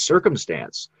applicable in which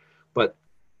circumstance. but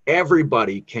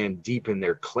everybody can deepen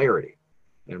their clarity.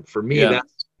 And for me, Yeah.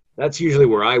 that's usually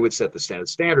where I would set the standard.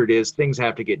 Standard is things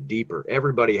have to get deeper.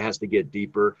 Everybody has to get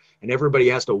deeper, and everybody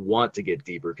has to want to get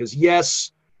deeper. Because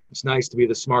yes, it's nice to be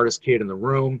the smartest kid in the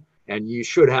room, and you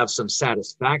should have some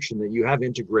satisfaction that you have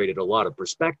integrated a lot of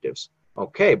perspectives.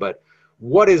 Okay, but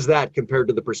what is that compared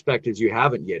to the perspectives you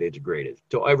haven't yet integrated,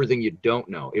 to everything you don't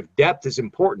know? If depth is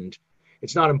important,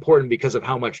 it's not important because of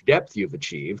how much depth you've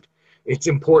achieved. It's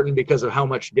important because of how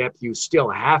much depth you still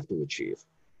have to achieve.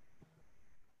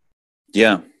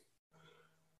 Yeah.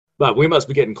 But we must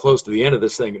be getting close to the end of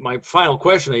this thing. My final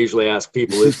question I usually ask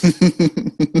people is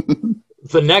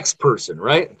the next person,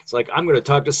 right? It's like, I'm going to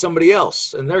talk to somebody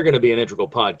else and they're going to be an integral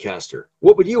podcaster.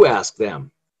 What would you ask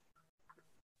them?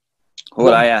 What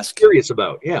would I ask? Curious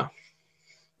about, yeah.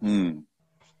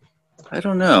 I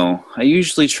don't know. I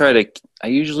usually try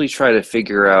to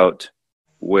figure out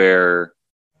where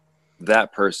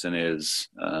that person is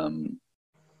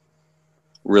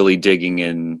really digging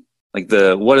in. Like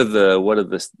what are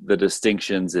the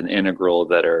distinctions in integral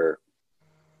that are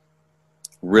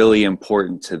really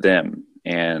important to them?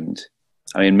 And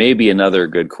I mean, maybe another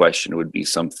good question would be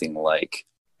something like,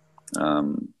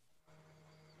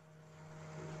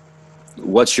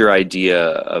 what's your idea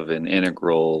of an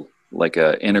integral, like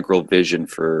a integral vision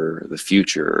for the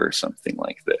future or something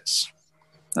like this?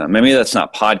 Maybe that's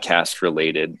not podcast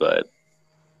related, but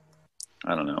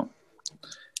I don't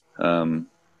know.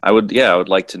 I would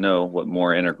like to know what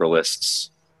more integralists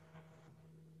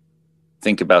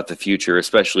think about the future,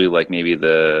 especially like maybe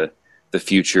the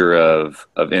future of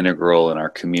integral in our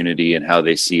community and how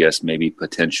they see us maybe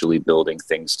potentially building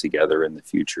things together in the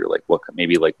future. Like what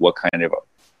kind of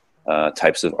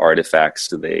types of artifacts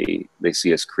do they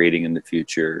see us creating in the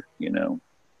future? You know,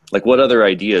 like what other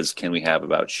ideas can we have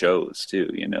about shows too?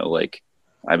 You know, like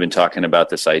I've been talking about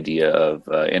this idea of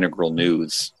integral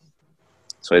news.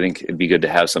 So I think it'd be good to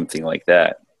have something like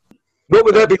that. What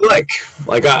would that be like?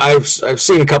 Like I've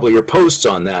seen a couple of your posts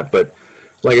on that, but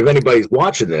like if anybody's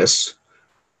watching this,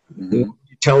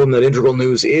 tell them that integral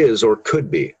news is or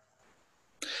could be.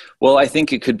 Well, I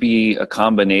think it could be a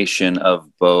combination of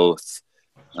both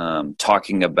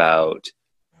talking about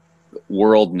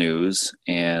world news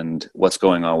and what's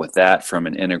going on with that from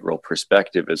an integral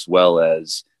perspective, as well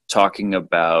as talking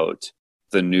about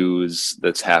the news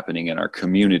that's happening in our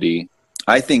community.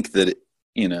 I think that,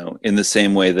 you know, in the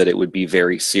same way that it would be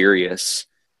very serious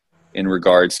in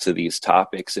regards to these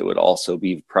topics, it would also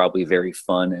be probably very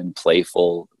fun and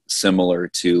playful, similar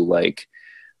to like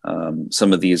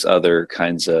some of these other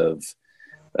kinds of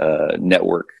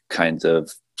network kinds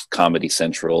of Comedy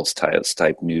Central's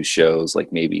type news shows,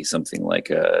 like maybe something like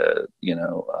a, you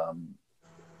know,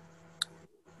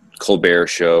 Colbert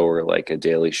show or like a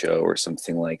Daily Show or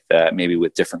something like that, maybe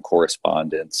with different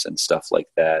correspondents and stuff like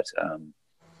that.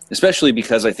 Especially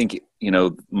because I think, you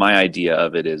know, my idea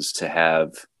of it is to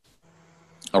have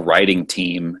a writing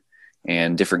team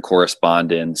and different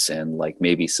correspondents and like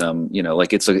maybe some, you know,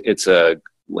 like it's a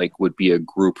like would be a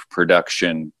group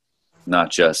production, not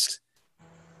just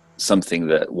something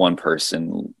that one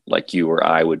person like you or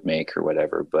I would make or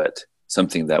whatever, but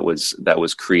something that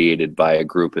was created by a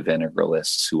group of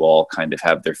integralists who all kind of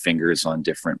have their fingers on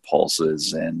different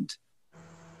pulses. And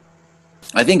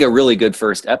I think a really good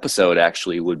first episode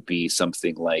actually would be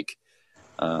something like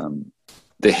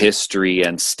the history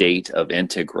and state of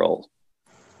integral.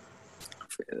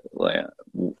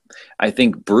 I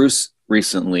think Bruce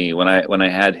recently, when I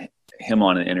had him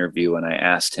on an interview and I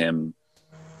asked him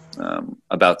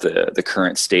about the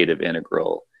current state of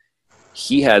integral,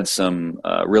 he had some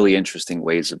really interesting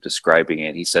ways of describing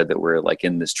it. He said that we're like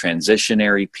in this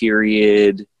transitionary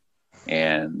period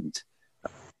and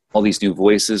all these new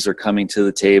voices are coming to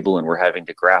the table and we're having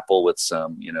to grapple with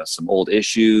some old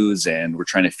issues, and we're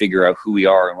trying to figure out who we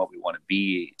are and what we want to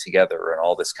be together and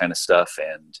all this kind of stuff.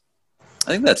 And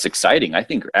I think that's exciting. I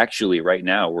think actually right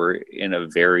now we're in a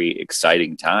very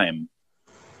exciting time,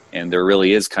 and there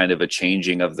really is kind of a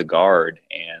changing of the guard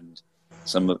and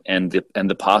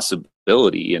the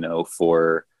possibility, you know,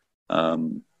 for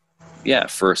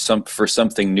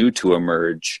something new to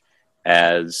emerge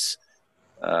as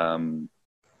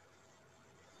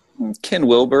Ken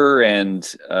Wilber and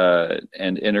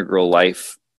integral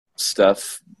life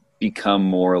stuff become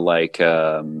more like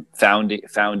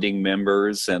founding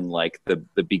members and like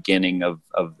the beginning of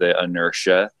the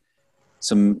inertia.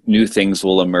 Some new things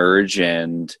will emerge,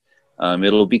 and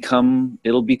it'll become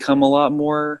a lot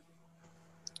more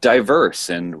diverse,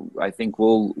 and I think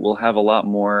we'll have a lot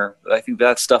more. I think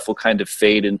that stuff will kind of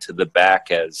fade into the back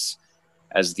as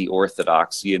the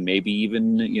orthodoxy, and maybe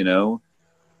even, you know,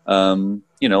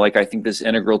 Like I think this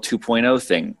integral 2.0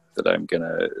 thing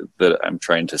that I'm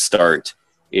trying to start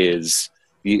is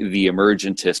the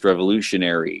emergentist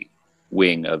revolutionary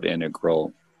wing of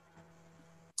integral.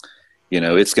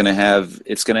 It's going to have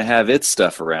its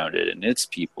stuff around it and its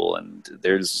people, and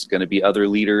there's going to be other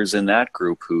leaders in that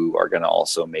group who are going to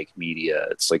also make media.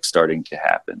 It's like starting to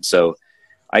happen. So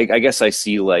I guess I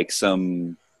see like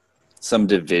some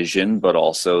division, but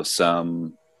also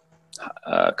some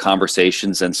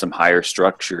conversations and some higher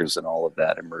structures and all of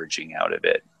that emerging out of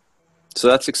it. So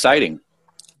that's exciting.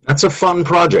 That's a fun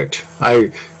project.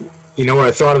 What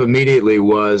I thought of immediately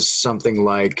was something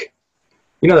like,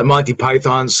 that Monty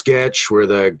Python sketch where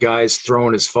the guy's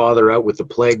throwing his father out with the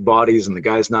plague bodies and the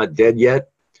guy's not dead yet?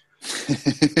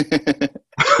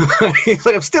 He's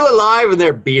like, I'm still alive, and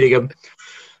they're beating him.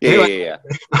 Yeah.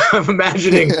 I'm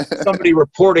imagining somebody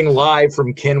reporting live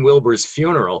from Ken Wilber's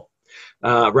funeral.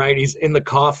 Right, he's in the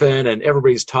coffin and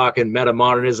everybody's talking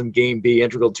meta-modernism, game B,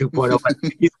 integral 2.0, but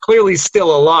he's clearly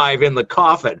still alive in the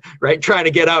coffin, right, trying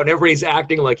to get out, and everybody's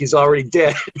acting like he's already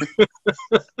dead.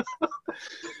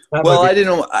 Well, I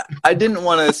didn't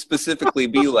want to specifically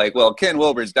be like, well, Ken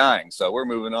Wilber's dying, so we're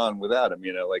moving on without him. He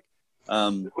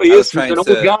is an old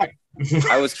guy.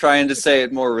 I was trying to say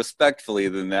it more respectfully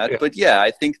than that, but yeah, I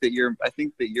think that your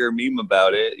meme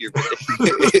about it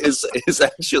is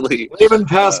actually Layman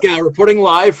Pascal reporting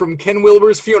live from Ken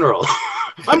Wilber's funeral.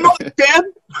 I'm not dead.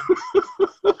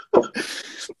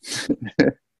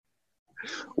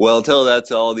 Well, tell that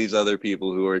to all these other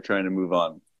people who are trying to move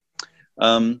on.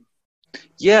 And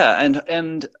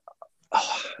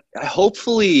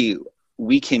hopefully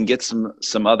we can get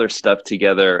some other stuff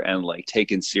together and like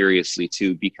taken seriously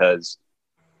too, because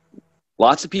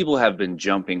lots of people have been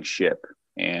jumping ship,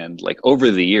 and like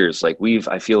over the years, like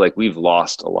I feel like we've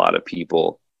lost a lot of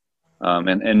people,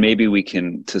 and maybe we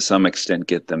can to some extent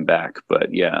get them back.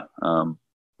 But yeah,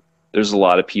 there's a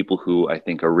lot of people who I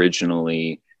think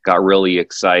originally got really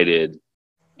excited,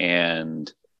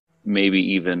 and maybe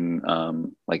even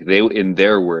like they, in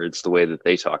their words, the way that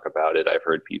they talk about it, I've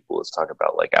heard people talk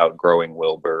about like outgrowing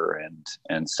Wilbur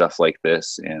and stuff like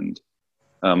this, and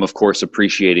of course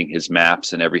appreciating his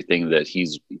maps and everything that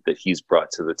he's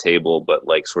brought to the table, but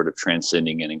like sort of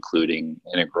transcending and including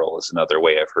integral is another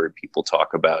way I've heard people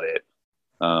talk about it.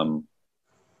 So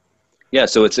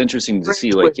it's interesting to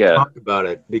see, like, talk about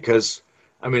it, because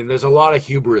there's a lot of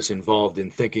hubris involved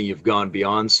in thinking you've gone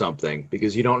beyond something,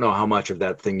 because you don't know how much of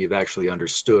that thing you've actually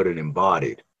understood and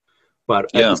embodied.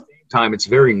 But at the same time, it's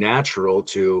very natural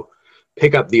to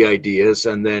pick up the ideas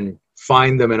and then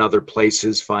find them in other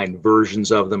places, find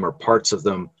versions of them or parts of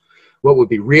them. What would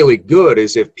be really good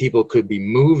is if people could be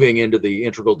moving into the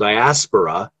integral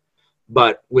diaspora,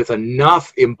 but with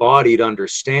enough embodied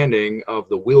understanding of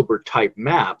the Wilbur type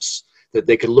maps that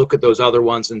they could look at those other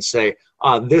ones and say,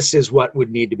 this is what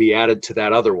would need to be added to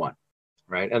that other one,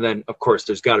 right? And then, of course,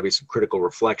 there's got to be some critical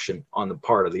reflection on the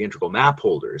part of the integral map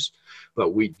holders.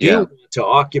 But we do want to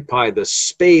occupy the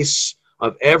space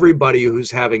of everybody who's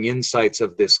having insights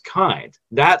of this kind.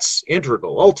 That's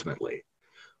integral, ultimately.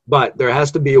 But there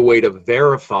has to be a way to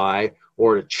verify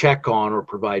or to check on or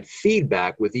provide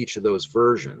feedback with each of those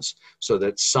versions so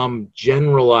that some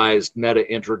generalized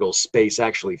meta-integral space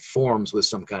actually forms with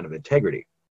some kind of integrity.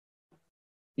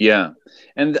 Yeah.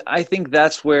 And I think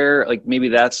that's where, like, maybe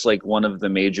that's like one of the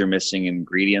major missing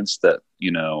ingredients that,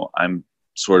 I'm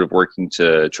sort of working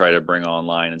to try to bring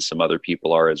online, and some other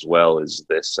people are as well, is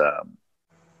this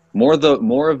more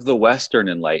of the Western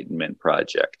Enlightenment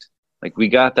project. Like, we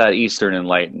got that Eastern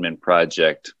Enlightenment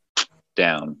project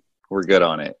down. We're good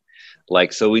on it.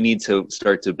 Like, so we need to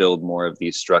start to build more of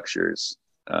these structures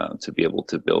to be able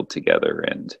to build together.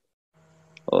 And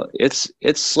it's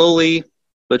slowly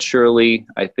but surely,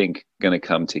 I think, going to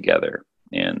come together.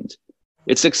 And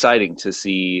it's exciting to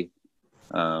see.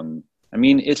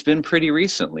 It's been pretty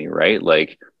recently, right?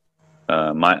 Like,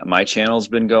 my channel's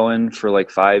been going for like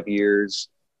 5 years.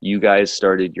 You guys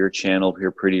started your channel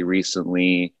here pretty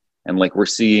recently. And like, we're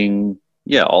seeing,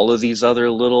 all of these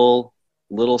other little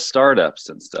startups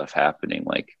and stuff happening.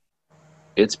 Like,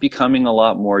 it's becoming a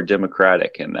lot more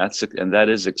democratic, and that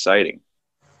is exciting.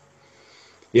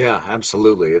 Yeah,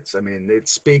 absolutely. It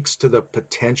speaks to the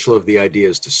potential of the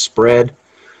ideas to spread,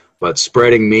 but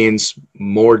spreading means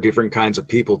more different kinds of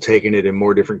people taking it in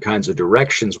more different kinds of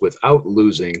directions without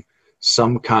losing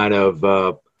some kind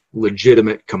of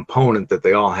legitimate component that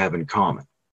they all have in common.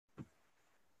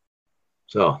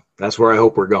 So that's where I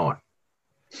hope we're going.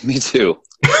 Me too.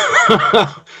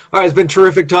 All right, it's been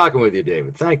terrific talking with you,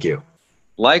 David. Thank you.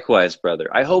 Likewise, brother.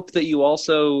 I hope that you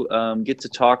also get to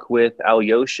talk with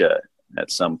Alyosha at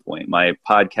some point, my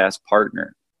podcast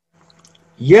partner.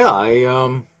 Yeah,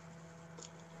 I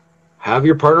have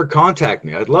your partner contact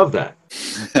me. I'd love that.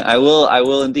 I will. I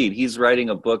will indeed. He's writing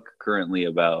a book currently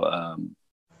about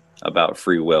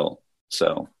free will.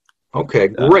 So Okay,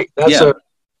 great. yeah.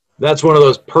 That's one of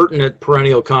those pertinent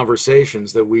perennial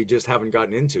conversations that we just haven't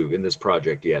gotten into in this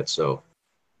project yet. So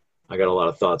I got a lot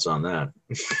of thoughts on that.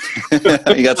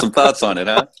 You got some thoughts on it,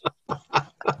 huh?